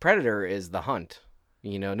Predator is the hunt.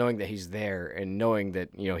 You know, knowing that he's there and knowing that,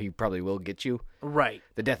 you know, he probably will get you. Right.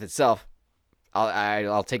 The death itself,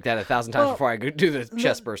 I'll take that 1,000 times before I do the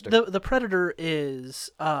chest burster. The Predator is,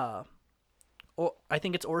 I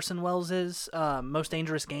think it's Orson Welles' Most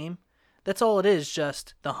Dangerous Game. That's all it is,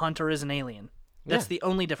 just the hunter is an alien. That's the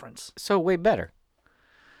only difference. So way better.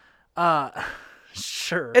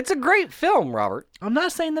 Sure. It's a great film, Robert. I'm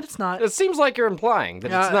not saying that it's not. It seems like you're implying that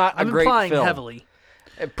it's not a great film. I'm implying heavily.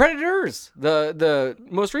 Predators, the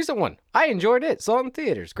most recent one. I enjoyed it. Saw it in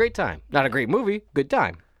theaters. Great time. Not a great movie. Good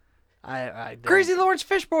time. I Crazy Lawrence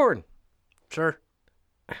Fishburne. Sure.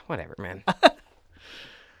 Whatever, man.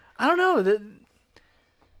 I don't know.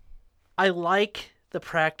 I like the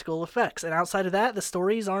practical effects, and outside of that, the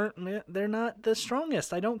stories they're not the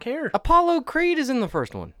strongest. I don't care. Apollo Creed is in the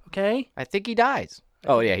first one. Okay. I think he dies.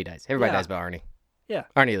 Oh, yeah, he dies. Everybody dies but Arnie. Yeah.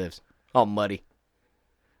 Arnie lives. All muddy.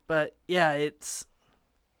 But, yeah, it's...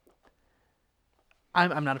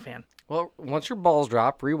 I'm not a fan. Well, once your balls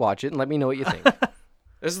drop, rewatch it and let me know what you think.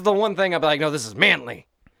 This is the one thing I'll be like, no, this is manly.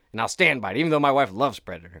 And I'll stand by it, even though my wife loves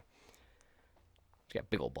Predator. She's got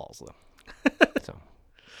big old balls, though. So,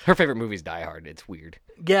 her favorite movie is Die Hard. It's weird.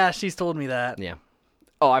 Yeah, she's told me that. Yeah.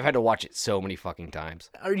 Oh, I've had to watch it so many fucking times.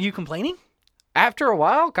 Are you complaining? After a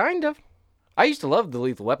while, kind of. I used to love the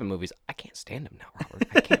Lethal Weapon movies. I can't stand them now, Robert.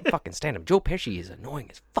 I can't fucking stand them. Joe Pesci is annoying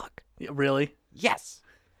as fuck. Really? Yes.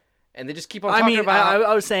 And they just keep on talking about...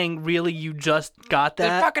 I was saying, really, you just got that?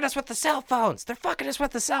 They're fucking us with the cell phones. They're fucking us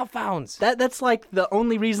with the cell phones. That's like the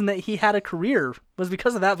only reason that he had a career was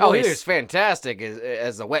because of that voice. Oh, he was fantastic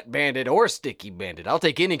as a wet bandit or sticky bandit. I'll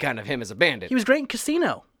take any kind of him as a bandit. He was great in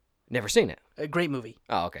Casino. Never seen it. A great movie.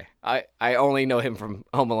 Oh, okay. I only know him from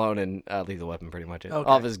Home Alone and Lethal Weapon, pretty much. Okay.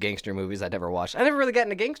 All of his gangster movies I never watched. I never really got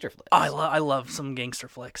into gangster flicks. Oh, I love some gangster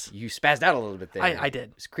flicks. You spazzed out a little bit there. I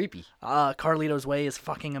did. It's creepy. Carlito's Way is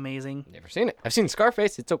fucking amazing. Never seen it. I've seen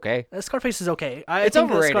Scarface. It's okay. Scarface is okay. It's think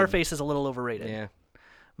overrated. Scarface is a little overrated. Yeah.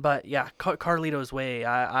 But yeah, Carlito's Way.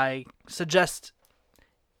 I suggest.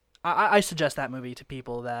 I suggest that movie to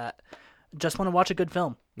people that just want to watch a good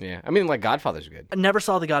film. Yeah, I mean, like Godfather's good. I never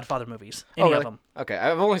saw the Godfather movies. Any of them. Okay,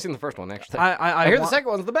 I've only seen the first one actually. I hear the second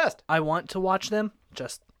one's the best. I want to watch them,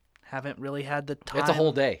 just haven't really had the time. It's a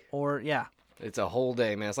whole day. It's a whole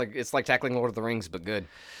day, man. It's like tackling Lord of the Rings, but good.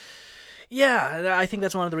 Yeah, I think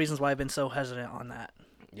that's one of the reasons why I've been so hesitant on that.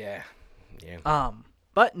 Yeah.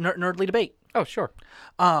 But nerdly debate. Oh, sure.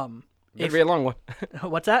 Better be a long one.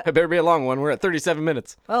 What's that? It better be a long one. We're at 37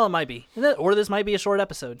 minutes. Well, it might be. Or this might be a short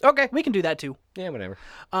episode. Okay. We can do that too. Yeah, whatever.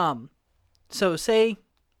 So say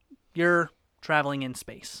you're traveling in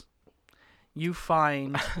space. You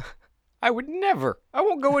find... I would never. I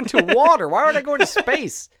won't go into water. Why would I go into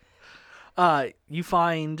space? You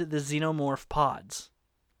find the xenomorph pods.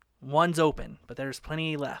 One's open, but there's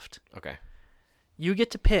plenty left. Okay. You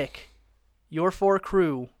get to pick your 4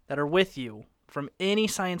 crew that are with you from any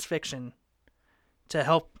science fiction to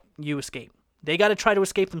help you escape. They got to try to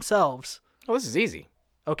escape themselves. Oh, this is easy.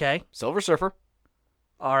 Okay. Silver Surfer.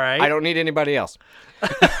 All right. I don't need anybody else.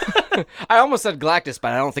 I almost said Galactus,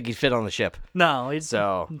 but I don't think he'd fit on the ship. No, he'd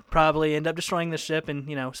probably end up destroying the ship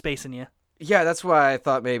and, spacing you. Yeah, that's why I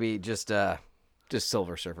thought maybe just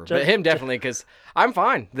Silver Surfer. But him definitely, because I'm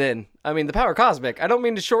fine then. I mean, the Power Cosmic. I don't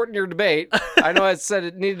mean to shorten your debate. I know I said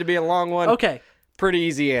it needed to be a long one. Okay. Pretty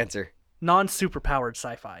easy answer. Non-superpowered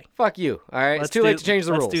sci-fi. Fuck you, all right? It's too late to change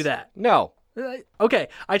the rules. Let's do that. No. Okay,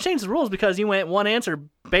 I changed the rules because you went one answer,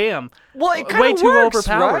 bam. Well, it way too works,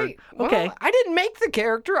 overpowered. Right? Okay. Well, I didn't make the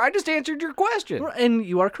character. I just answered your question. And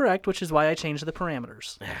you are correct, which is why I changed the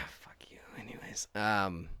parameters. Fuck you. Anyways.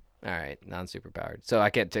 All right, non-superpowered. So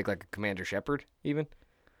I can't take like a Commander Shepard even?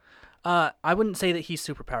 I wouldn't say that he's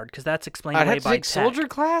superpowered because that's explained I'd away have to by take tech. Soldier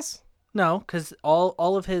class? No, because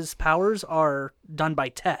all of his powers are done by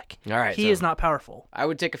tech. All right. He is not powerful. I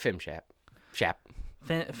would take a FemShap. FemShep?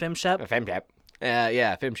 A FemShap.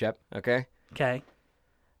 Yeah, FemShep. Okay. Okay.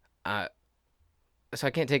 So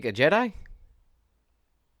I can't take a Jedi?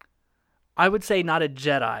 I would say not a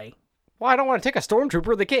Jedi. Well, I don't want to take a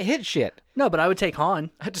Stormtrooper. They can't hit shit. No, but I would take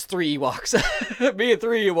Han. Just 3 Ewoks. Me and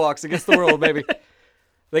 3 Ewoks against the world, baby.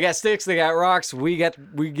 They got sticks. They got rocks. We get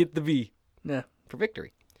the V. Yeah. For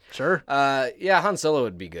victory. Sure. Yeah, Han Solo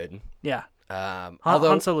would be good. Yeah. Although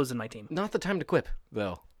Han Solo's in my team. Not the time to quip,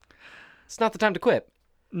 though. It's not the time to quip.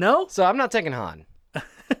 No? So I'm not taking Han.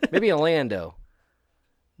 Maybe a Lando.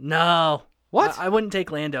 No. What? I wouldn't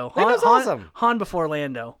take Lando. Lando's awesome. Han before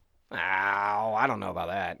Lando. Ow, I don't know about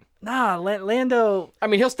that. Nah, Lando... I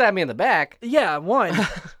mean, he'll stab me in the back. Yeah, 1,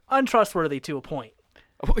 untrustworthy to a point.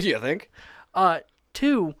 What do you think?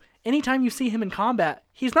 2, anytime you see him in combat,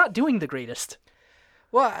 he's not doing the greatest.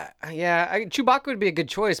 Well, yeah, Chewbacca would be a good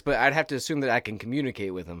choice, but I'd have to assume that I can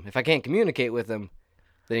communicate with him. If I can't communicate with him,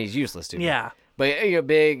 then he's useless to me. Yeah. But,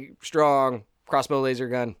 big, strong, crossbow laser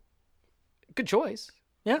gun. Good choice.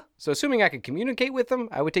 Yeah. So assuming I could communicate with him,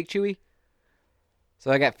 I would take Chewie.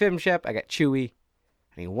 So I got Fimshep, I got Chewie.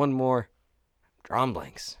 I need one more. Drawing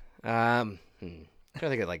blanks. I'm trying to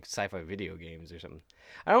think of like sci-fi video games or something.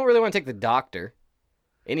 I don't really want to take the Doctor.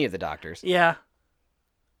 Any of the Doctors. Yeah.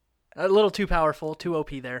 A little too powerful, too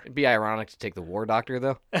OP there. It'd be ironic to take the War Doctor,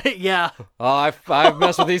 though. Yeah. Oh, I've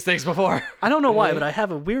messed with these things before. I don't know why, but I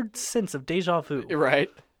have a weird sense of deja vu. Right.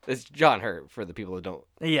 It's John Hurt for the people who don't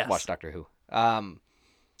watch Doctor Who.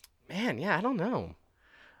 Man, yeah, I don't know.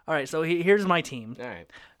 All right, so here's my team. All right.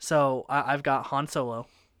 So I've got Han Solo.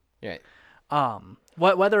 Yeah.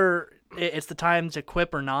 Whether it's the time to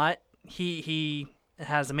quip or not, he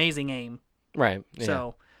has amazing aim. Right. Yeah.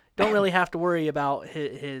 So don't really have to worry about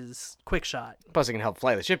his quick shot. Plus, he can help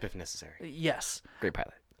fly the ship if necessary. Yes. Great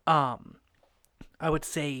pilot. I would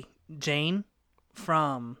say Jane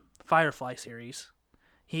from Firefly series.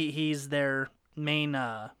 He's their main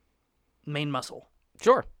muscle.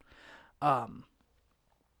 Sure.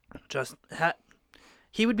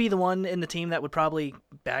 He would be the one in the team that would probably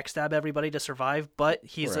backstab everybody to survive, but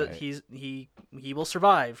he will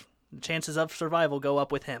survive. The chances of survival go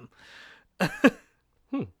up with him.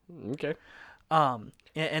 Okay.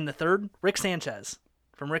 And the third, Rick Sanchez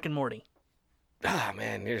from Rick and Morty. Ah,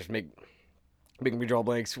 man, you're just making me draw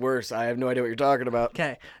blanks worse. I have no idea what you're talking about.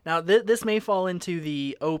 Okay. Now, this may fall into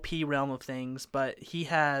the OP realm of things, but he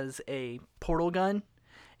has a portal gun,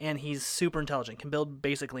 and he's super intelligent, can build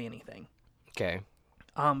basically anything. Okay.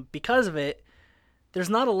 Because of it, there's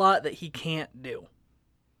not a lot that he can't do.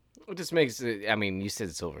 It just makes it, I mean, you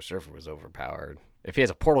said Silver Surfer was overpowered. If he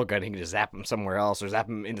has a portal gun, he can just zap him somewhere else or zap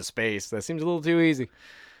him into space. That seems a little too easy.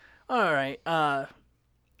 All right.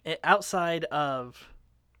 Outside of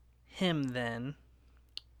him, then,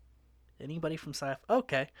 anybody from sci-fi?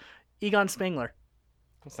 Okay. Egon Spengler.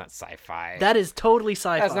 That's not sci-fi. That is totally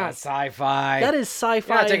sci-fi. That's not sci-fi. That is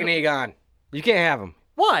sci-fi. You're not taking Egon. You can't have him.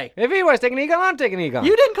 Why? If anybody's taking Egon, I'm taking Egon.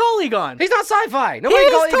 You didn't call Egon. He's not sci-fi. He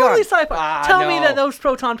Nobody call is Egon. totally sci-fi. Tell me no. that those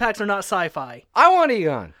proton packs are not sci-fi. I want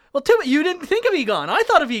Egon. Well, you didn't think of Egon. I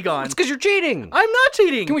thought of Egon. It's because you're cheating. I'm not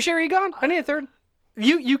cheating. Can we share Egon? I need a third.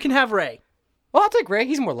 You can have Ray. Well, I'll take Ray.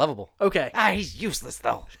 He's more lovable. Okay. He's useless,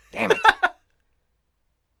 though. Damn it.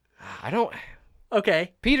 I don't...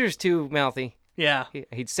 Okay. Peter's too mouthy. Yeah.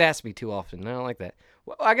 He'd sass me too often. I don't like that.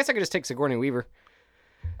 Well, I guess I could just take Sigourney Weaver.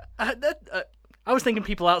 I was thinking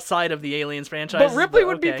people outside of the Aliens franchise. But Ripley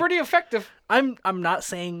would be pretty effective. I'm not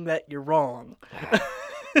saying that you're wrong.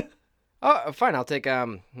 Oh, fine. I'll take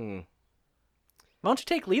Why don't you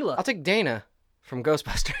take Leela? I'll take Dana from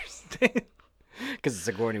Ghostbusters. Because it's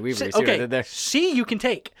Sigourney Weaver. You see what I did there? You can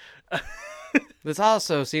take. This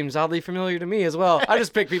also seems oddly familiar to me as well. I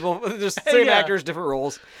just pick people, just same actors, different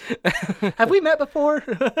roles. Have we met before?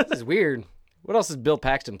 This is weird. What else has Bill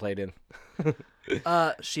Paxton played in?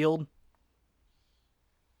 S.H.I.E.L.D.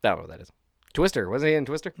 I don't know what that is. Twister. Wasn't he in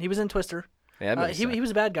Twister? He was in Twister. Yeah, he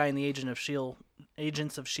was a bad guy in the Agents of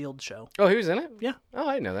S.H.I.E.L.D. show. Oh, he was in it? Yeah. Oh,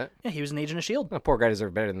 I didn't know that. Yeah, he was an agent of S.H.I.E.L.D. Oh, poor guy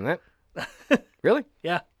deserved better than that. Really?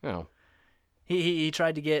 Yeah. Oh. He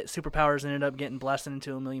tried to get superpowers and ended up getting blasted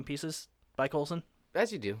into a million pieces by Coulson.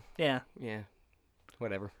 As you do. Yeah. Yeah.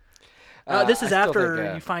 Whatever. This is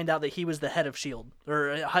after you find out that he was the head of S.H.I.E.L.D.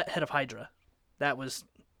 or head of Hydra. That was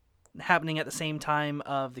happening at the same time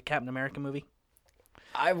of the Captain America movie.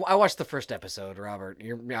 I watched the first episode, Robert.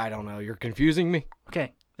 I don't know. You're confusing me.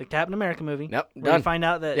 Okay. The Captain America movie. Nope. Where Done. you find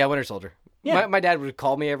out that... Yeah, Winter Soldier. Yeah. My dad would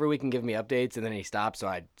call me every week and give me updates, and then he stopped, so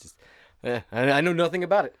I just... I know nothing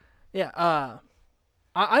about it. Yeah.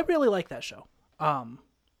 I really like that show. I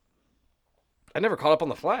never caught up on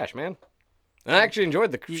The Flash, man. And I actually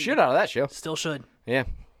enjoyed the shit out of that show. Still should. Yeah.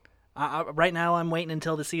 Right now, I'm waiting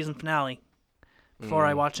until the season finale before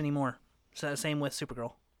I watch any more. Same with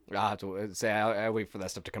Supergirl. I'll have to say I wait for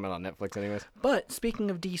that stuff to come out on Netflix anyways. But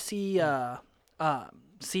speaking of DC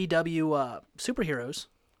CW superheroes,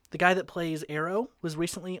 the guy that plays Arrow was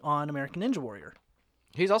recently on American Ninja Warrior.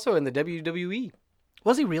 He's also in the WWE.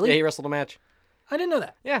 Was he really? Yeah, he wrestled a match. I didn't know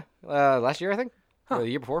that. Yeah, last year I think. Or the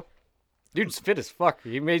year before. Dude's fit as fuck.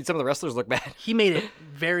 He made some of the wrestlers look bad. He made it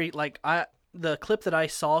very the clip that I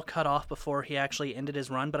saw cut off before he actually ended his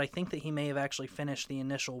run, but I think that he may have actually finished the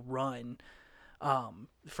initial run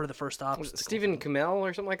for the first obstacle. Stephen Kamel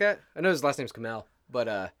or something like that? I know his last name's Kamel,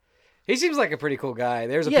 but he seems like a pretty cool guy.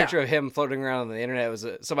 There's a picture of him floating around on the internet. It was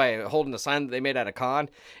somebody holding a sign that they made at a con,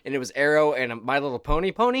 and it was Arrow and a My Little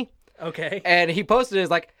Pony. Okay. And he posted it as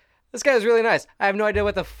like, this guy was really nice. I have no idea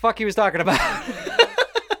what the fuck he was talking about.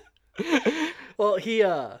 Well, he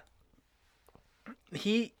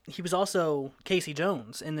was also Casey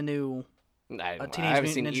Jones in the new I Teenage haven't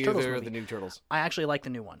seen Mutant Ninja either Turtles of movie. the new Turtles. I actually like the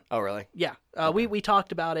new one. Oh, really? Yeah, we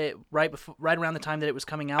talked about it right around the time that it was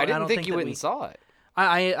coming out. I didn't don't think you that went and saw it.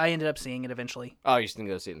 I ended up seeing it eventually. Oh, you just didn't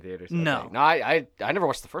go see it in theaters? Okay. No. No, I never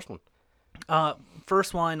watched the first one.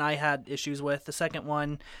 First one I had issues with. The second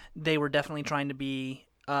one, they were definitely trying to be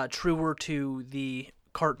truer to the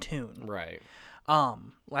cartoon. Right.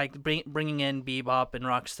 Like bringing in Bebop and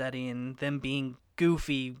Rocksteady and them being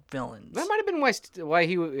goofy villains. That might have been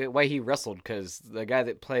why he wrestled, because the guy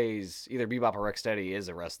that plays either Bebop or Rocksteady is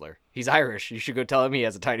a wrestler. He's Irish. You should go tell him he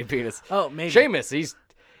has a tiny penis. Oh, maybe. Sheamus, he's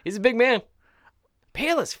a big man.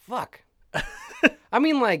 Pale as fuck. I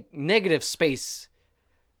mean, like, negative space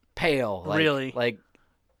pale. Like, Really? Like,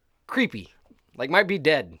 creepy. Like, might be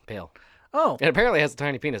dead pale. Oh, And apparently has a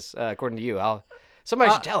tiny penis, according to you.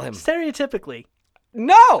 Somebody should tell him. stereotypically.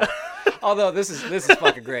 No! Although, this is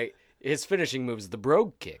fucking great. His finishing move is the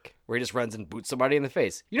brogue kick, where he just runs and boots somebody in the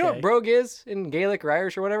face. You know Okay. what brogue is in Gaelic or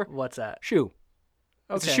Irish or whatever? What's that? Shoe.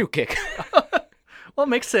 It's a Okay. shoe kick. Well, it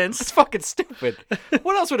makes sense. It's fucking stupid.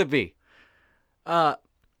 What else would it be?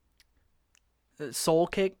 Soul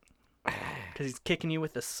kick, because he's kicking you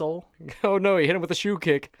with the soul. Oh no, he hit him with a shoe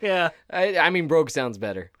kick. Yeah. I mean, brogue sounds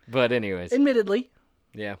better. But anyways. Admittedly.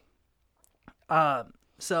 Yeah.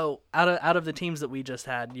 So out of the teams that we just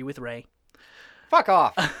had, you with Ray. Fuck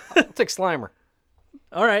off. I'll take Slimer.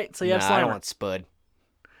 All right, so you have Nah, I don't Slimer. want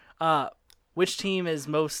Spud. Which team is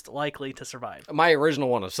most likely to survive? My original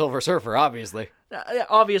one of Silver Surfer, obviously. Yeah,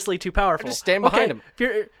 obviously too powerful. Just stand behind him.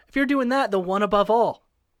 If you're doing that, the one above all.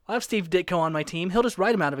 I have Steve Ditko on my team. He'll just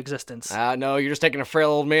write him out of existence. No, you're just taking a frail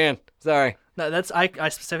old man. Sorry. No, I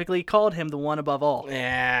specifically called him the one above all.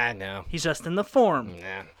 Yeah, no. He's just in the form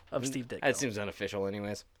Nah. of Steve Ditko. That seems unofficial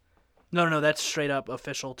anyways. No, that's straight up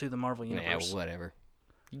official to the Marvel Yeah, Universe. whatever.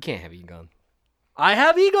 You can't have Egon. I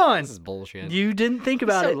have Egon. This is bullshit. You didn't think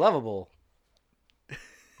about He's so it. lovable.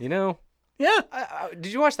 You know? Yeah. Did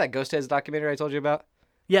you watch that Ghost Heads documentary I told you about?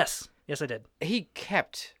 Yes, I did. He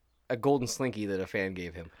kept a golden slinky that a fan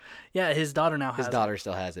gave him. Yeah, his daughter now has His daughter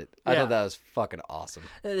still has it. I Yeah. thought that was fucking awesome.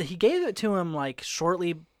 it. He gave it to him like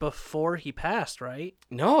shortly before he passed, right?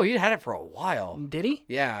 No, he had it for a while. Did he?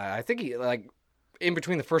 Yeah, I think he, like, in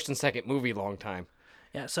between the first and second movie, long time.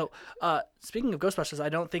 Yeah, so speaking of Ghostbusters, I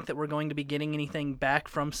don't think that we're going to be getting anything back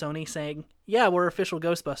from Sony saying, yeah, we're official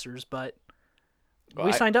Ghostbusters, but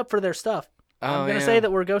we signed up for their stuff. I'm going to say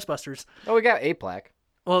that we're Ghostbusters. Oh, we got A-Plaque.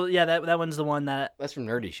 Well, yeah, that one's the one that, That's from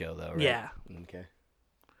Nerdy Show, though, right? Yeah. Okay.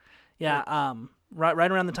 yeah,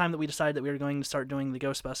 right around the time that we decided that we were going to start doing the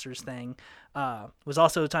Ghostbusters thing, was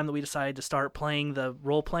also the time that we decided to start playing the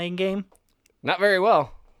role-playing game. Not very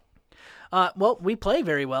well. Well, we play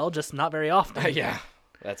very well, just not very often. Yeah.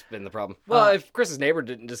 That's been the problem. Well, if Chris's neighbor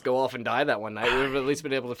didn't just go off and die that one night, we would have at least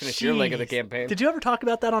been able to finish your leg of the Jeez. campaign. Did you ever talk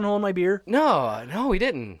about that on Hold My Beer? No, we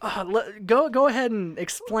didn't. Go ahead and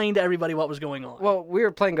explain to everybody what was going on. Well, we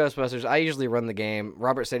were playing Ghostbusters. I usually run the game.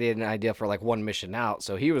 Robert said he had an idea for like one mission out,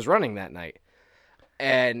 so he was running that night.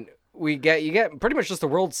 And you get pretty much just the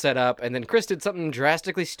world set up, and then Chris did something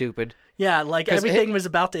drastically stupid. Yeah, like 'Cause everything was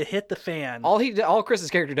about to hit the fan. All Chris's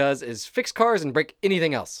character does is fix cars and break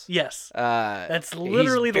anything else. Yes. That's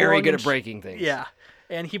literally he's the very long good and at breaking things. Yeah.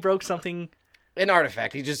 And he broke something. An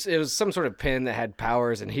artifact. It was some sort of pin that had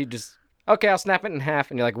powers, and he just, okay, I'll snap it in half.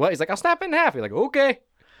 And you're like, what? He's like, I'll snap it in half. You're like, okay.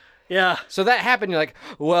 Yeah. So that happened. You're like,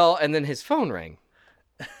 well, and then his phone rang.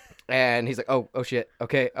 And he's like, oh shit.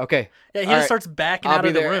 Okay. Yeah, he All just right. starts backing I'll out be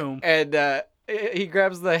of the there. room. And he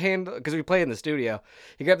grabs the handle, because we play in the studio.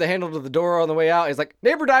 He grabbed the handle to the door on the way out. He's like,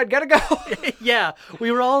 neighbor died, gotta go. Yeah. We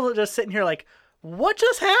were all just sitting here like, what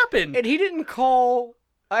just happened? And he didn't call.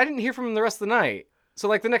 I didn't hear from him the rest of the night. So,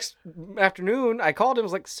 like, the next afternoon, I called him. I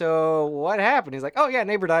was like, so what happened? He's like, oh, yeah,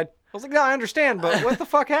 neighbor died. I was like, no, I understand, but what the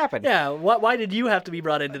fuck happened? Yeah. Why did you have to be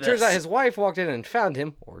brought into this? Turns out his wife walked in and found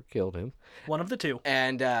him, or killed him, One of the two.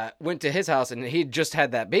 and went to his house, and he just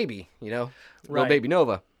had that baby, little Right. baby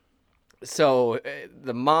Nova. So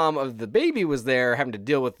the mom of the baby was there having to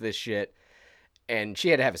deal with this shit, and she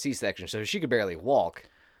had to have a C-section, so she could barely walk.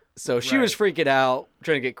 So she was freaking out,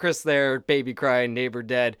 trying to get Chris there, baby crying, neighbor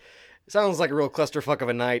dead. Sounds like a real clusterfuck of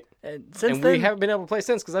a night. And We haven't been able to play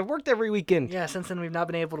since, because I've worked every weekend. Yeah, since then we've not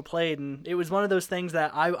been able to play it, and it was one of those things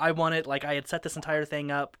that I wanted, like I had set this entire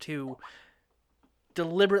thing up to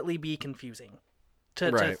deliberately be confusing,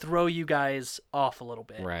 to Right. throw you guys off a little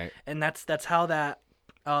bit. Right. And that's how that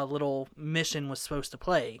little mission was supposed to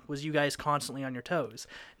play, was you guys constantly on your toes,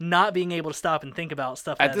 not being able to stop and think about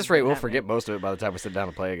stuff. At this rate, we'll forget most of it by the time we sit down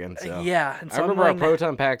to play again. So. Yeah, and so I remember our I'm going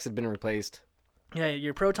proton packs had been replaced. Yeah,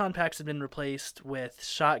 your proton packs have been replaced with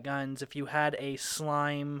shotguns. If you had a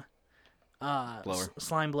slime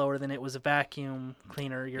slime blower, then it was a vacuum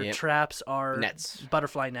cleaner. Your traps are nets,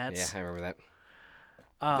 butterfly nets. Yeah, I remember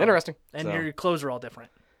that. Interesting. And your clothes are all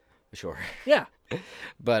different. Sure. Yeah.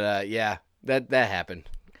 But yeah, that happened.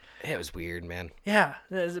 It was weird, man. Yeah,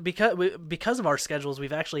 because of our schedules,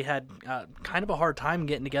 we've actually had kind of a hard time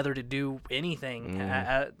getting together to do anything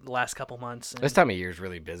at the last couple months. This time of year is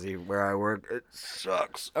really busy where I work. It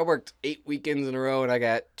sucks. I worked 8 weekends in a row, and I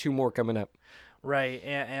got 2 more coming up. Right,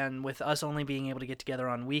 and with us only being able to get together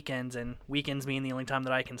on weekends, and weekends being the only time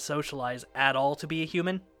that I can socialize at all to be a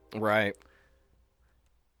human. Right.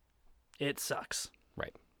 It sucks.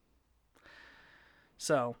 Right.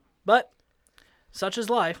 So, but such is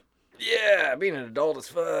life. Yeah, being an adult is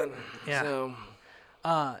fun. Yeah. So,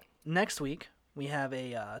 next week we have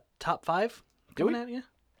a top 5 coming at you.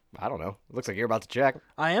 I don't know. It looks like you're about to check.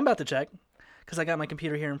 I am about to check because I got my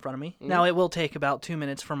computer here in front of me. Now it will take about 2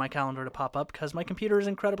 minutes for my calendar to pop up because my computer is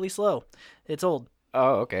incredibly slow. It's old.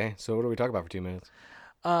 Oh, okay. So what do we talk about for 2 minutes?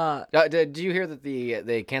 Did you hear that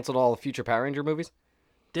they canceled all the future Power Ranger movies?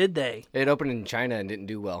 Did they? It opened in China and didn't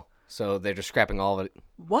do well. So they're just scrapping all of it.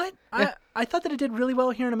 What? Yeah. I thought that it did really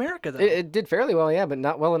well here in America, though. It did fairly well, yeah, but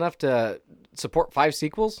not well enough to support 5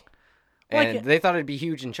 sequels. And they thought it'd be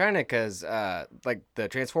huge in China because, like, the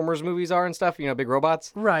Transformers movies are and stuff, big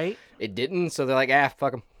robots. Right. It didn't, so they're like,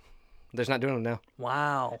 fuck them. They're just not doing them now.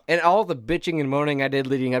 Wow. And all the bitching and moaning I did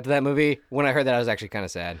leading up to that movie, when I heard that, I was actually kind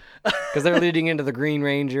of sad. Because they're leading into the Green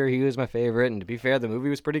Ranger. He was my favorite, and to be fair, the movie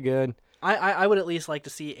was pretty good. I would at least like to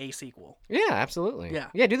see a sequel. Yeah, absolutely.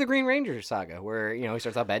 Yeah, do the Green Ranger saga, where, he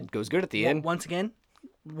starts out bad, goes good at the end. Once again,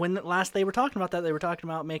 when last they were talking about that, they were talking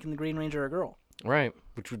about making the Green Ranger a girl. Right,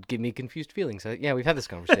 which would give me confused feelings. So, yeah, we've had this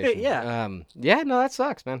conversation. Yeah. No, that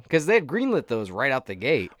sucks, man. Because they had greenlit those right out the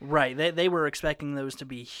gate. Right, they were expecting those to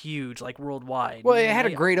be huge, like worldwide. Well, it had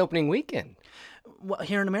a great opening weekend. Well,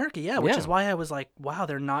 here in America, which is why I was like, wow,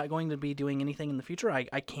 they're not going to be doing anything in the future. I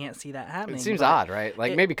can't see that happening. It seems odd, right?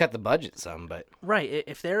 Like, maybe cut the budget some, but... Right,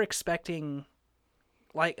 if they're expecting...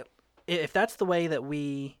 Like, if that's the way that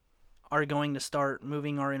we are going to start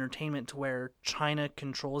moving our entertainment to where China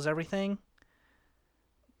controls everything...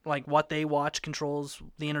 Like, what they watch controls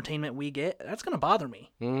the entertainment we get, that's going to bother me.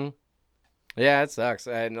 Mm-hmm. Yeah, it sucks.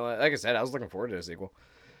 And like I said, I was looking forward to a sequel.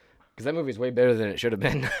 Because that movie's way better than it should have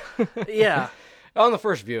been. Yeah. On the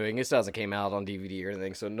first viewing, it still hasn't came out on DVD or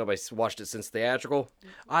anything, so nobody's watched it since theatrical.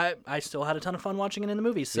 I still had a ton of fun watching it in the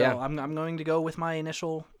movie, so yeah. I'm going to go with my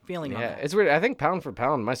initial feeling on it. Yeah, it's weird. I think pound for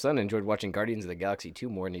pound, my son enjoyed watching Guardians of the Galaxy 2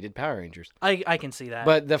 more than he did Power Rangers. I can see that.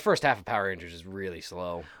 But the first half of Power Rangers is really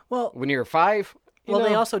slow. Well, when you're 5...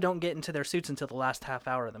 they also don't get into their suits until the last half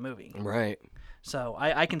hour of the movie. Right. So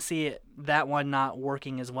I can see that one not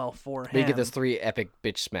working as well for him. They get those 3 epic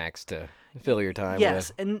bitch smacks to fill your time with.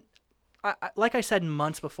 Yes, and like I said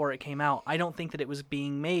months before it came out, I don't think that it was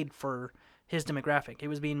being made for his demographic. It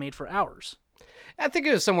was being made for ours. I think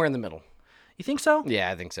it was somewhere in the middle. You think so?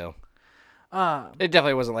 Yeah, I think so. It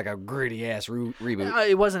definitely wasn't like a gritty-ass reboot.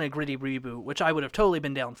 It wasn't a gritty reboot, which I would have totally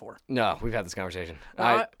been down for. No, we've had this conversation.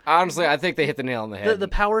 Honestly, I think they hit the nail on the head. The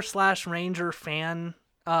Power / Ranger fan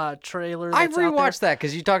trailer I rewatched that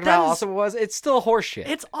because you talked about how awesome it was. It's still horseshit.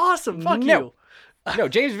 It's awesome. Fuck you. No,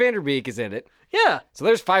 James Vanderbeek is in it. Yeah. So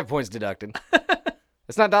there's 5 points deducted.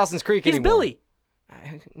 It's not Dawson's Creek anymore. He's Billy.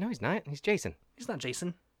 No, he's not. He's Jason. He's not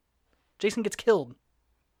Jason. Jason gets killed.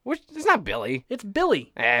 It's not Billy. It's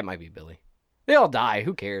Billy. It might be Billy. They all die.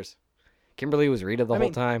 Who cares? Kimberly was Rita the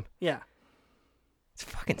whole time. Yeah. It's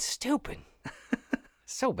fucking stupid.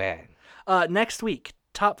 So bad. Next week,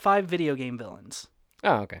 top 5 video game villains.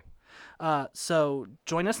 Oh, okay. So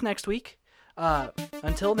join us next week.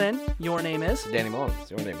 Until then, your name is... Danny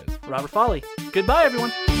Mullins. Your name is... Robert Foley. Goodbye,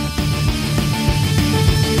 everyone.